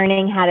is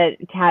learning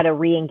how to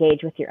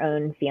re-engage with your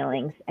own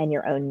feelings and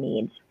your own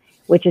needs,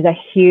 which is a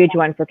huge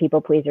one for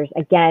people pleasers.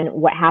 Again,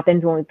 what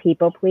happens when we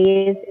people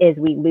please is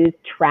we lose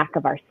track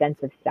of our sense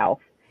of self.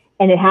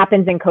 And it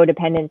happens in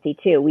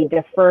codependency too. We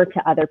defer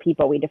to other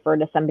people. We defer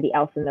to somebody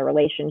else in the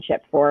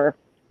relationship for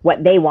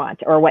what they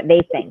want or what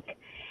they think.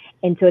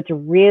 And so it's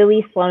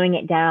really slowing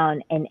it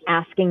down and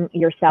asking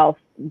yourself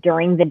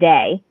during the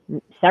day,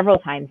 several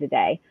times a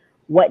day,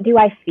 what do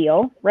I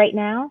feel right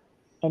now?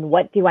 And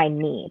what do I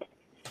need?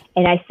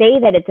 And I say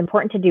that it's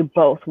important to do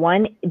both.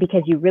 One,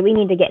 because you really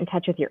need to get in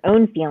touch with your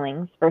own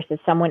feelings versus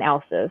someone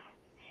else's.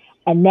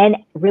 And then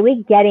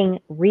really getting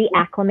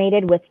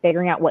reacclimated with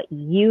figuring out what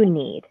you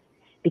need.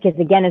 Because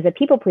again, as a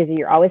people pleaser,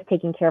 you're always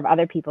taking care of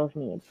other people's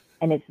needs.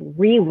 And it's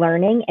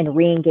relearning and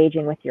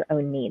re-engaging with your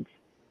own needs.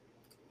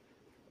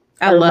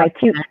 I love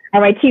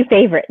my two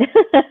favorite.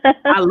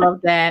 I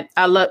love that.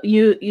 I love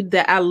you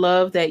that I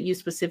love that you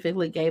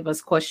specifically gave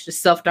us questions,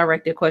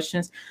 self-directed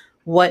questions.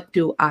 What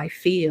do I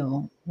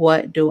feel?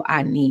 What do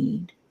I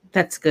need?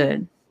 That's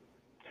good.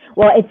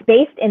 Well, it's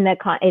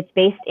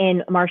based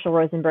in Marshall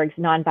Rosenberg's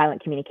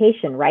nonviolent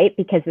communication, right?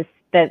 Because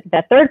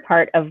the third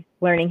part of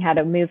learning how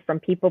to move from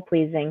people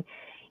pleasing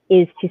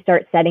is to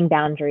start setting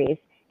boundaries.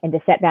 And to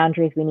set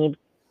boundaries, we need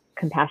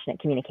compassionate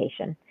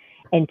communication.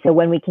 And so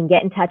when we can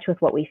get in touch with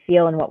what we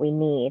feel and what we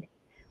need,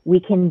 we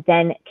can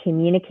then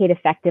communicate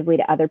effectively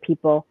to other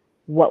people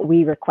what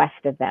we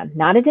request of them.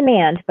 Not a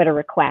demand, but a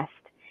request.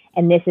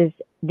 And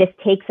this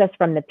takes us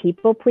from the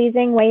people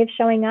pleasing way of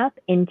showing up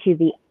into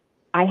the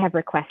I have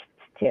requests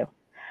too.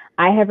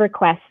 I have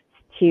requests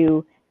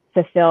to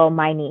fulfill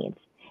my needs.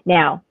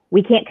 Now,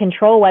 we can't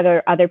control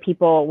whether other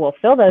people will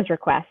fill those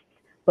requests,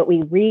 but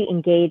we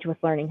re-engage with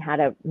learning how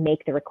to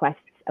make the requests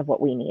of what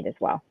we need as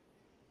well.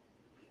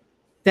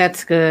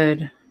 That's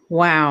good.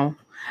 Wow.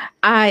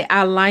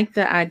 I like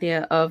the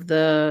idea of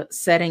the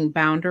setting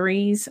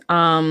boundaries.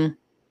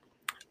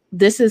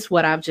 This is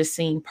what I've just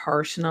seen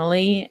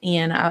personally,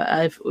 and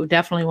I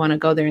definitely want to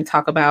go there and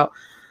talk about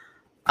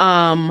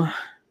um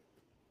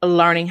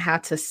learning how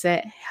to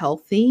set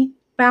healthy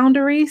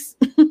boundaries.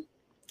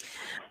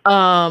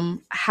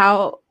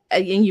 How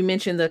and you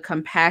mentioned the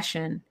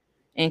compassion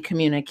and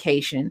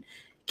communication.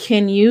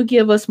 Can you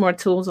give us more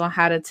tools on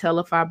how to tell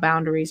if our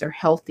boundaries are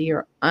healthy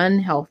or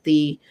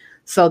unhealthy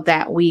so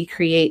that we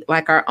create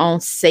like our own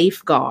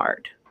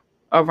safeguard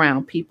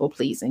around people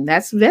pleasing?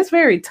 That's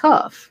very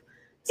tough.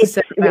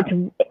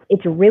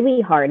 It's really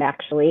hard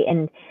actually,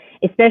 and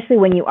especially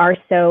when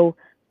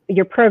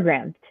you're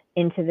programmed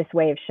into this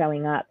way of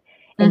showing up.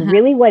 And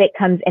really what it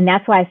comes, and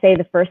that's why I say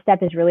the first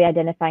step is really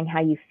identifying how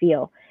you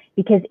feel.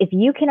 Because if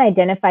you can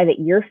identify that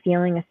you're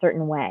feeling a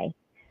certain way,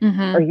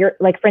 or you're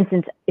like, for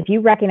instance, if you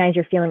recognize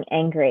you're feeling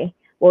angry,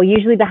 well,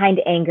 usually behind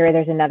anger,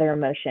 there's another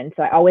emotion.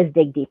 So I always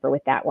dig deeper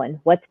with that one.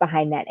 What's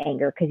behind that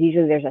anger? Because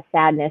usually there's a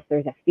sadness,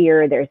 there's a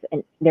fear,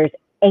 there's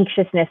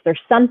anxiousness, there's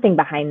something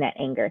behind that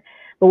anger.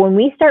 But when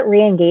we start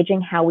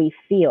re-engaging how we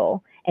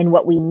feel and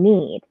what we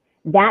need,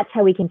 that's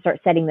how we can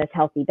start setting those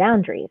healthy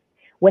boundaries.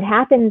 What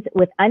happens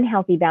with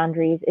unhealthy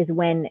boundaries is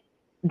when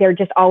they're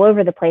just all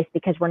over the place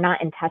because we're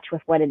not in touch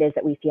with what it is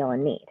that we feel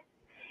and need.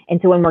 And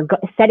so when we're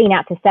setting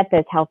out to set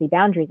those healthy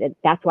boundaries,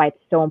 that's why it's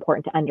so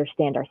important to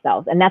understand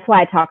ourselves. And that's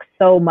why I talk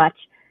so much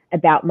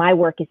about my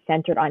work is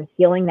centered on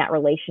healing that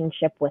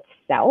relationship with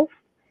self.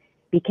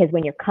 Because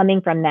when you're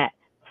coming from that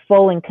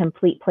full and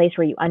complete place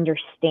where you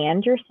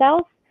understand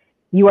yourself,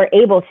 you are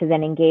able to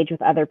then engage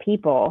with other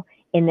people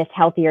in this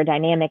healthier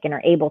dynamic and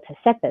are able to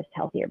set those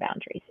healthier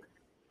boundaries.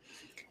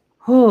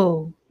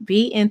 Oh,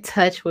 be in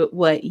touch with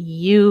what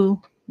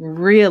you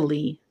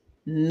really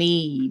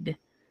need.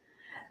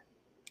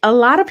 A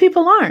lot of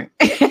people aren't.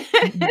 No,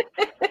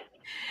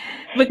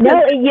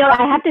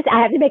 I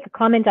have to make a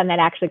comment on that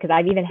actually, because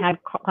I've even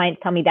had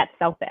clients tell me that's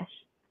selfish.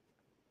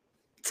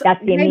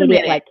 That's the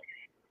immediate like,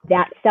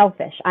 that's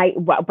selfish.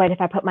 But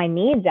if I put my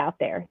needs out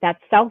there, that's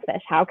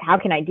selfish. How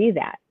can I do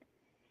that?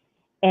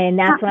 And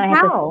that's when I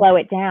have to slow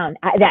it down.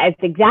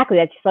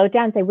 That's slow it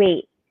down and say,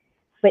 wait,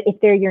 but if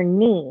they're your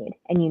need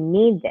and you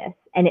need this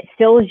and it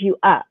fills you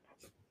up,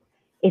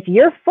 if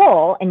you're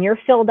full and you're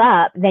filled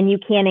up, then you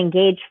can't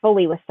engage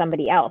fully with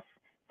somebody else.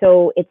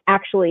 So it's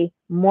actually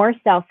more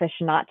selfish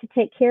not to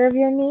take care of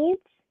your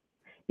needs,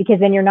 because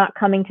then you're not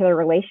coming to the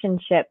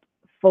relationship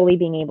fully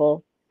being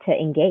able to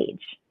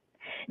engage.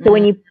 So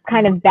when you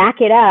kind of back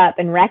it up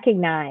and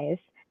recognize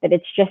that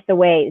it's just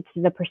it's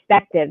the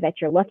perspective that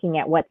you're looking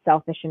at what's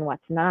selfish and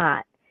what's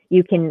not,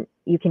 you can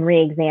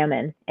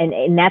re-examine.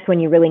 And that's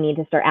when you really need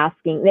to start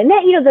asking, and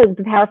that,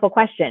 the powerful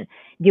question,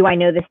 do I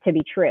know this to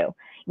be true?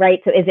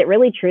 Right? So is it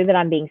really true that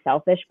I'm being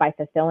selfish by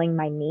fulfilling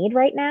my need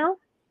right now?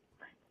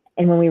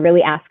 And when we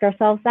really ask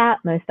ourselves that,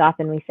 most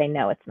often we say,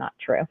 no, it's not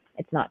true.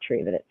 It's not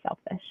true that it's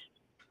selfish.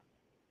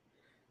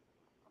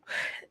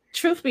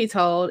 Truth be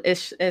told,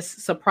 as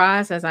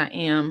surprised as I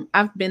am,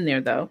 I've been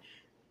there though.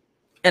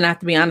 And I have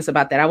to be honest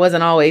about that. I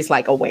wasn't always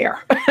like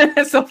aware.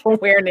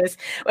 Self-awareness.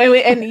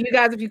 And you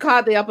guys, if you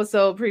caught the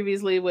episode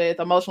previously with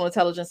emotional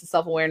intelligence and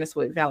self-awareness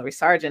with Valerie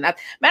Sargent,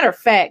 matter of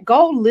fact,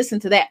 go listen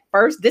to that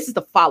first. This is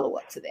the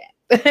follow-up to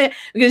that.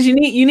 Because you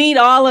need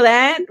all of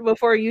that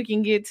before you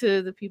can get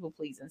to the people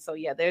pleasing. So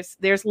yeah,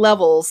 there's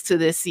levels to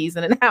this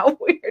season and how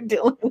we're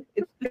dealing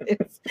with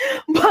this.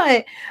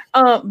 But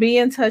be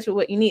in touch with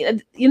what you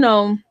need.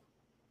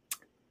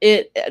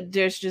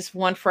 There's just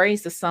one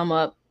phrase to sum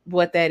up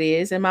what that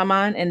is in my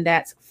mind, and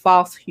that's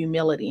false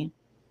humility.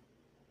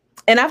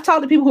 And I've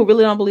talked to people who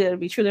really don't believe it to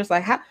be true. There's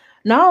like, how?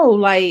 No,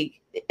 like,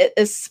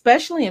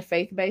 especially in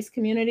faith-based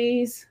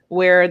communities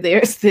where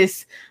there's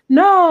this,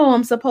 no,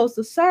 I'm supposed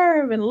to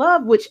serve and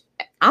love, which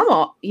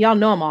y'all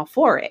know I'm all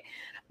for it,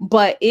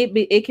 but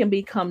it can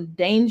become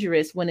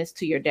dangerous when it's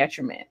to your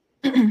detriment.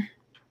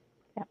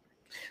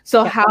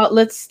 So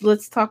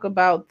let's talk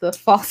about the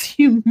false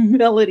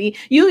humility.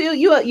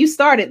 You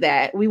started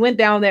that. We went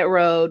down that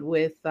road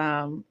with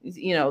that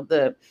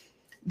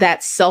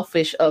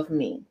selfish of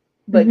me.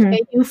 But can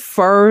you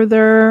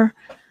further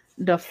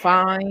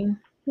define?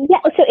 Yeah,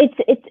 so it's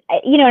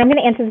I'm going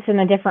to answer this in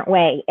a different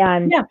way.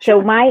 Sure.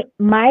 So my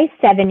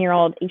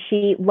 7-year-old,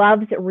 she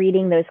loves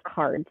reading those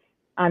cards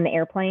on the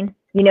airplane.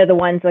 The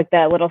ones like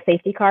the little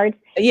safety cards.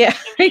 Yeah.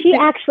 She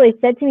actually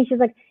said to me, she's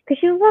like, because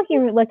she was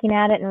looking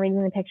at it and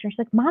reading the picture. She's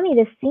like, Mommy,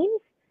 this seems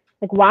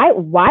like,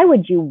 why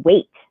would you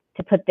wait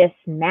to put this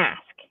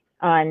mask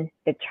on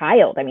the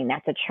child? I mean,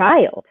 that's a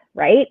child,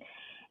 right?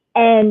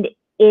 And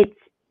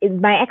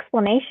my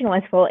explanation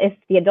was, well, if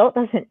the adult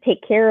doesn't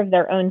take care of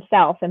their own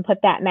self and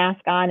put that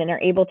mask on and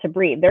are able to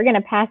breathe, they're going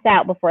to pass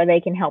out before they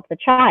can help the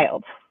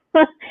child.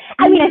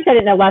 I mean, I said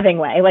it in a loving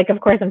way. Like, of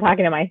course, I'm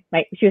talking to my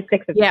she was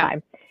 6 at the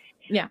time.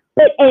 Yeah.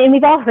 And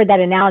we've all heard that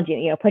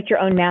analogy, put your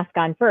own mask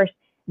on first.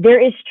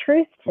 There is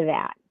truth to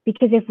that,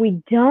 because if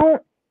we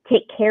don't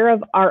take care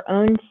of our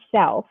own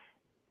self,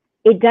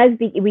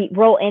 we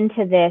roll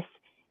into this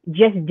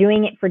just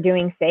doing it for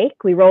doing sake.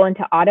 We roll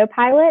into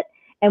autopilot,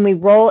 and we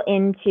roll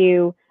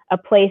into a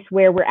place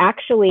where we're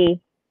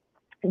actually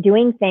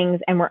doing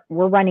things and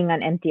we're running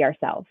on empty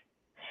ourselves.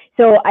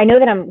 So I know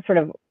that I'm sort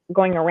of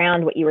going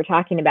around what you were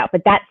talking about,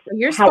 but that's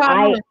how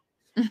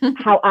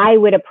I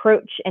would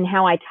approach and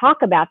how I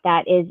talk about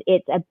that is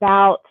it's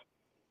about,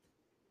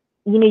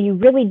 you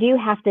really do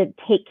have to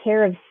take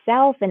care of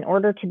self in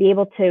order to be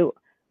able to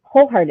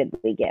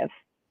wholeheartedly give.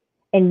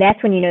 And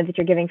that's when you know that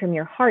you're giving from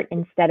your heart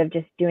instead of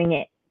just doing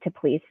it to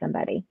please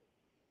somebody.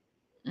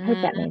 I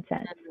hope that made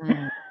sense.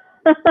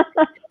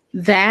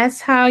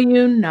 That's how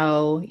you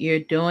know you're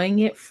doing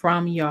it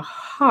from your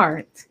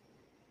heart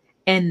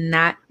and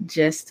not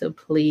just to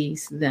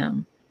please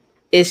them.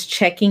 It's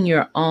checking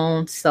your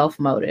own self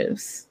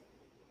motives.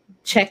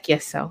 Check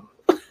yourself.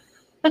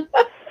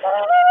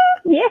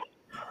 Yeah.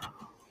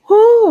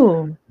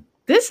 Ooh,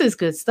 this is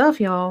good stuff,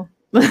 y'all.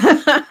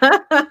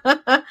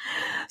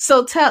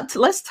 So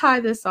let's tie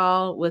this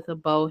all with a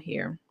bow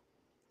here.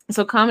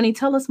 So Kamini,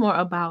 tell us more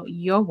about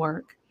your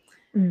work.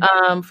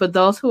 For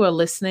those who are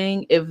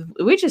listening, if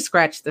we just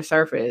scratched the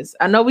surface,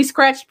 I know we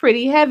scratched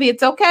pretty heavy.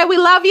 It's okay. We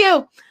love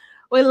you.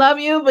 We love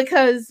you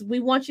because we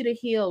want you to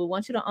heal. We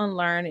want you to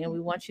unlearn, and we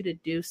want you to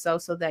do so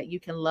that you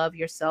can love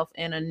yourself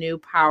in a new,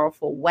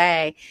 powerful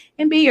way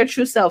and be your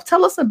true self.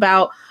 Tell us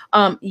about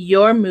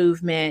your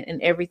movement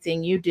and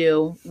everything you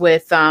do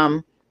with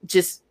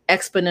just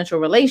exponential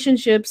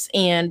relationships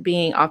and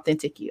being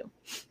authentic you.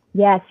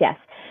 Yes.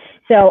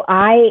 So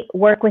I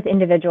work with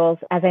individuals,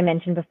 as I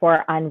mentioned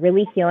before, on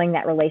really healing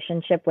that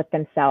relationship with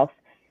themselves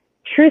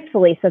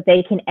truthfully so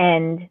they can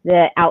end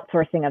the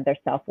outsourcing of their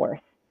self-worth.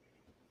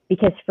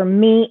 Because for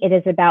me, it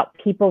is about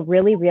people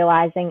really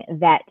realizing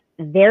that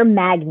their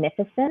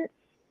magnificence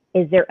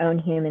is their own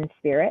human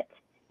spirit.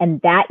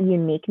 And that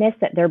uniqueness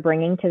that they're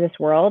bringing to this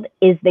world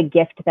is the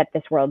gift that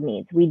this world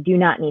needs. We do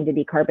not need to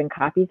be carbon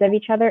copies of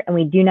each other, and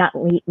we do not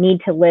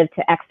need to live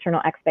to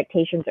external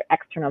expectations or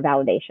external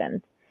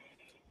validations.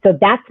 So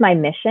that's my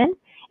mission.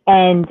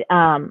 And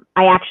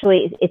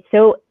it's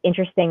so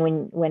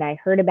interesting when I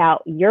heard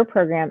about your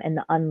program and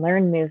the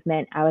Unlearn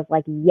movement, I was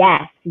like,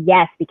 yes,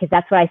 because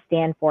that's what I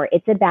stand for.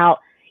 It's about,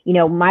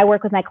 my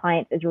work with my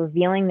clients is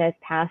revealing those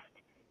past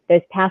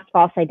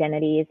false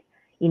identities,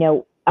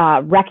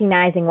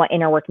 recognizing what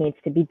inner work needs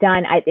to be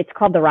done. It's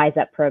called the Rise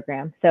Up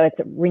program. So it's,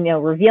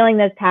 revealing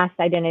those past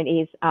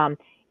identities,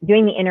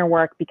 doing the inner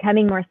work,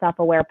 becoming more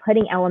self-aware,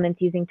 putting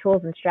elements, using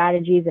tools and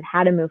strategies of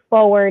how to move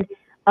forward,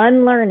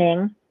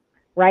 unlearning,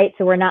 right?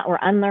 So we're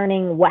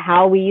unlearning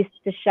how we used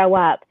to show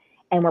up,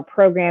 and we're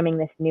programming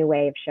this new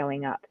way of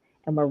showing up,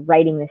 and we're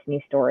writing this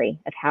new story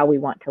of how we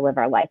want to live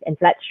our life. And so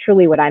that's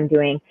truly what I'm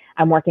doing.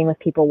 I'm working with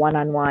people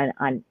one-on-one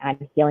on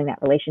healing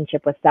that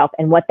relationship with self.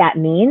 And what that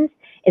means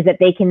is that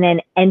they can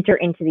then enter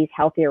into these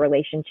healthier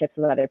relationships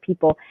with other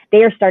people.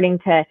 They are starting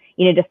to,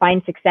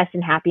 define success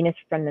and happiness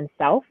from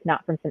themselves,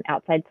 not from some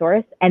outside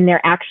source. And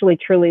they're actually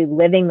truly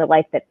living the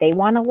life that they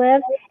want to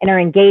live and are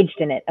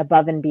engaged in it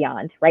above and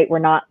beyond, right? We're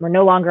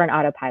no longer on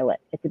autopilot.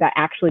 It's about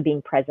actually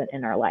being present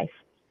in our life.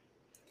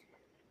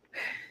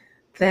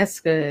 That's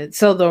good.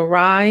 So the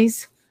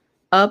Rise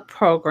Up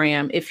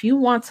program, if you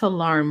want to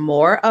learn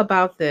more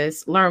about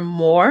this, learn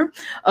more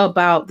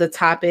about the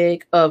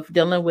topic of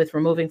dealing with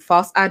removing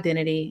false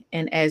identity,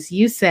 and as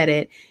you said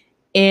it,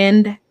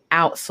 end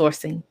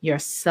outsourcing your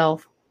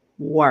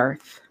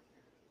self-worth.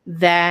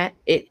 That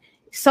it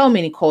so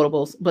many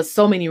quotables, but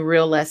so many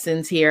real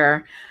lessons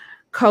here.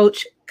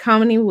 Coach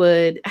Kamini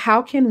Wood,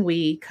 how can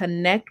we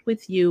connect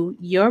with you,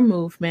 your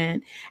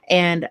movement,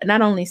 and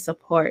not only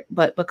support,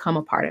 but become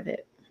a part of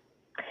it?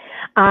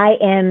 I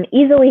am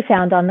easily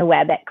found on the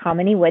web at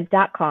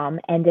kaminiwood.com.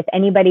 And if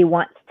anybody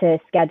wants to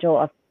schedule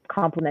a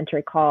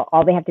complimentary call,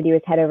 all they have to do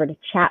is head over to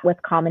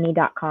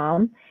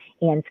chatwithkamini.com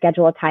and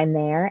schedule a time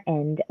there,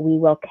 and we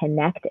will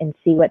connect and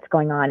see what's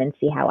going on and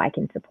see how I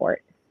can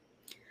support.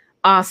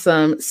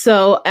 Awesome.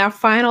 So, our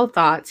final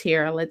thoughts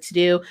here. Let's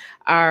do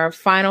our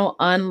final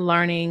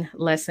unlearning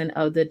lesson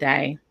of the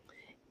day.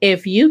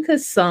 If you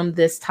could sum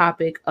this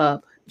topic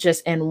up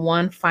just in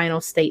one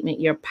final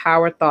statement, your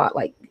power thought,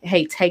 like,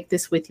 hey, take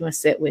this with you and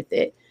sit with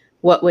it,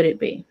 what would it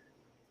be?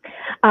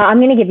 I'm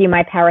going to give you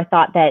my power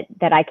thought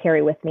that I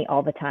carry with me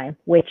all the time,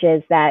 which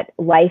is that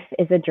life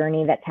is a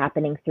journey that's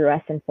happening through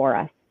us and for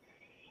us,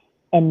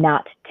 and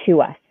not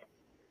to us.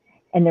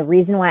 And the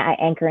reason why I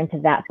anchor into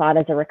that thought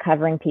as a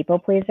recovering people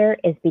pleaser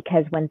is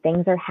because when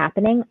things are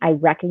happening, I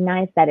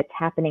recognize that it's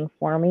happening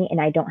for me and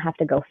I don't have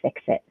to go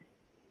fix it.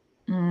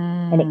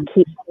 And it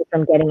keeps me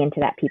from getting into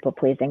that people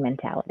pleasing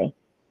mentality.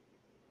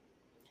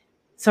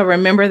 So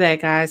remember that,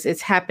 guys,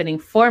 it's happening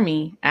for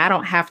me. I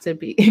don't have to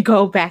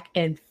go back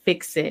and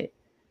fix it.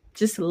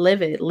 Just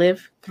live it,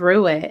 live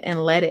through it,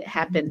 and let it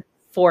happen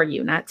for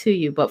you, not to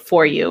you, but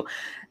for you.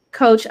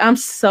 Coach, I'm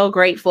so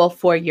grateful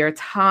for your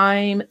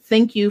time.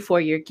 Thank you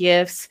for your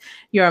gifts,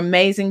 your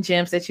amazing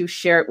gems that you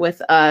shared with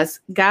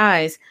us.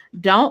 Guys,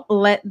 don't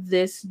let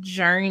this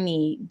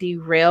journey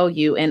derail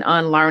you in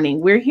unlearning.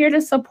 We're here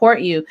to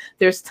support you.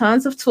 There's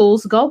tons of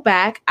tools. Go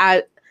back.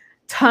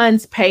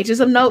 Tons, pages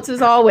of notes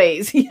as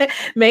always.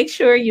 Make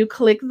sure you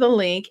click the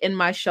link in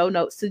my show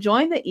notes to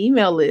join the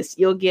email list.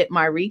 You'll get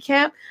my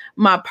recap,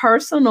 my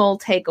personal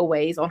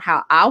takeaways on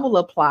how I will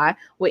apply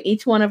what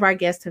each one of our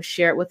guests have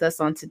shared with us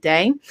on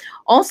today.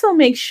 Also,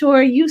 make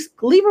sure you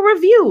leave a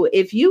review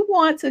if you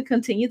want to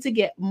continue to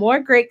get more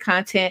great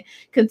content,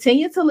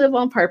 continue to live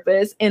on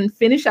purpose, and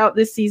finish out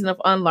this season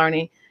of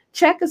unlearning.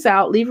 Check us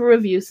out, leave a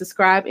review,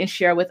 subscribe, and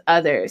share with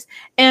others.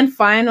 And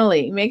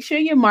finally, make sure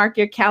you mark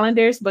your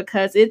calendars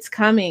because it's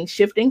coming,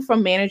 shifting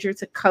from manager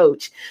to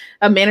coach,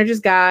 a manager's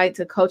guide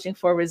to coaching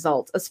for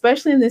results,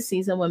 especially in this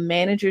season when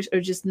managers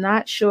are just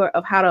not sure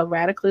of how to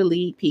radically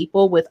lead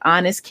people with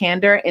honest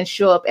candor and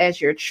show up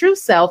as your true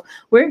self.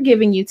 We're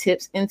giving you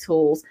tips and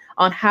tools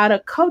on how to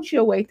coach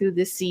your way through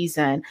this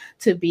season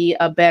to be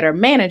a better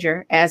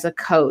manager as a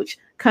coach,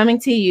 coming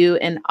to you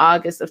in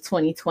August of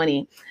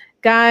 2020.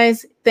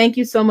 Guys, thank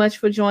you so much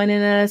for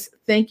joining us.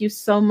 Thank you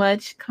so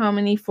much,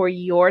 Kamini, for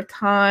your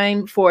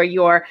time, for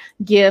your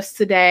gifts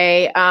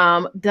today.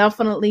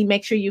 Definitely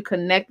make sure you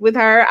connect with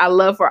her. I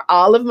love for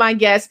all of my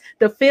guests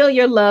to feel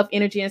your love,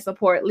 energy, and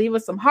support. Leave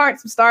us some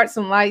hearts, some stars,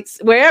 some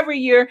lights, wherever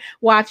you're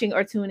watching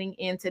or tuning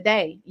in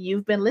today.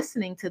 You've been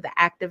listening to the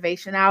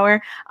Activation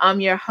Hour. I'm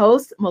your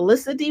host,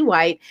 Melissa D.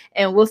 White,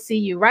 and we'll see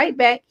you right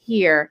back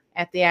here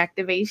at the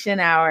Activation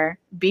Hour.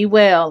 Be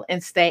well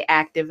and stay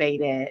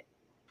activated.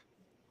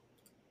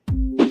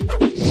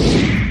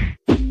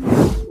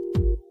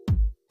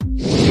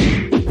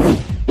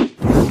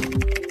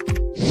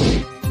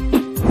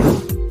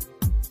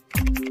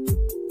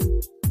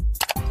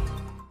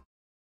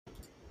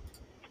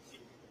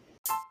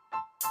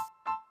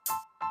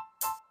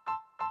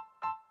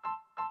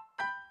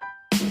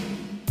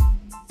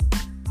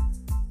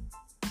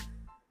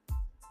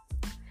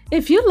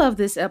 If you love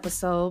this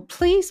episode,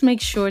 please make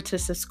sure to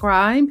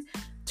subscribe,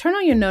 turn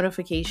on your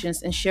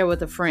notifications, and share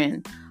with a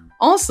friend.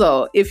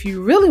 Also, if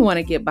you really want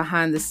to get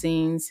behind the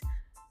scenes,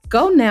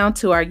 go now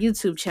to our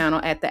YouTube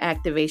channel at The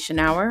Activation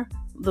Hour.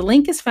 The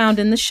link is found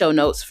in the show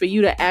notes for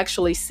you to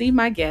actually see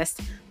my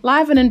guests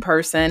live and in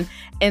person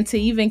and to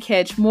even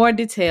catch more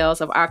details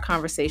of our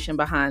conversation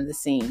behind the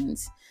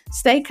scenes.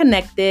 Stay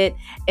connected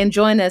and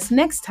join us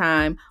next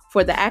time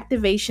for The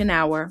Activation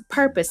Hour,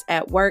 Purpose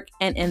at Work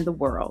and in the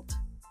World.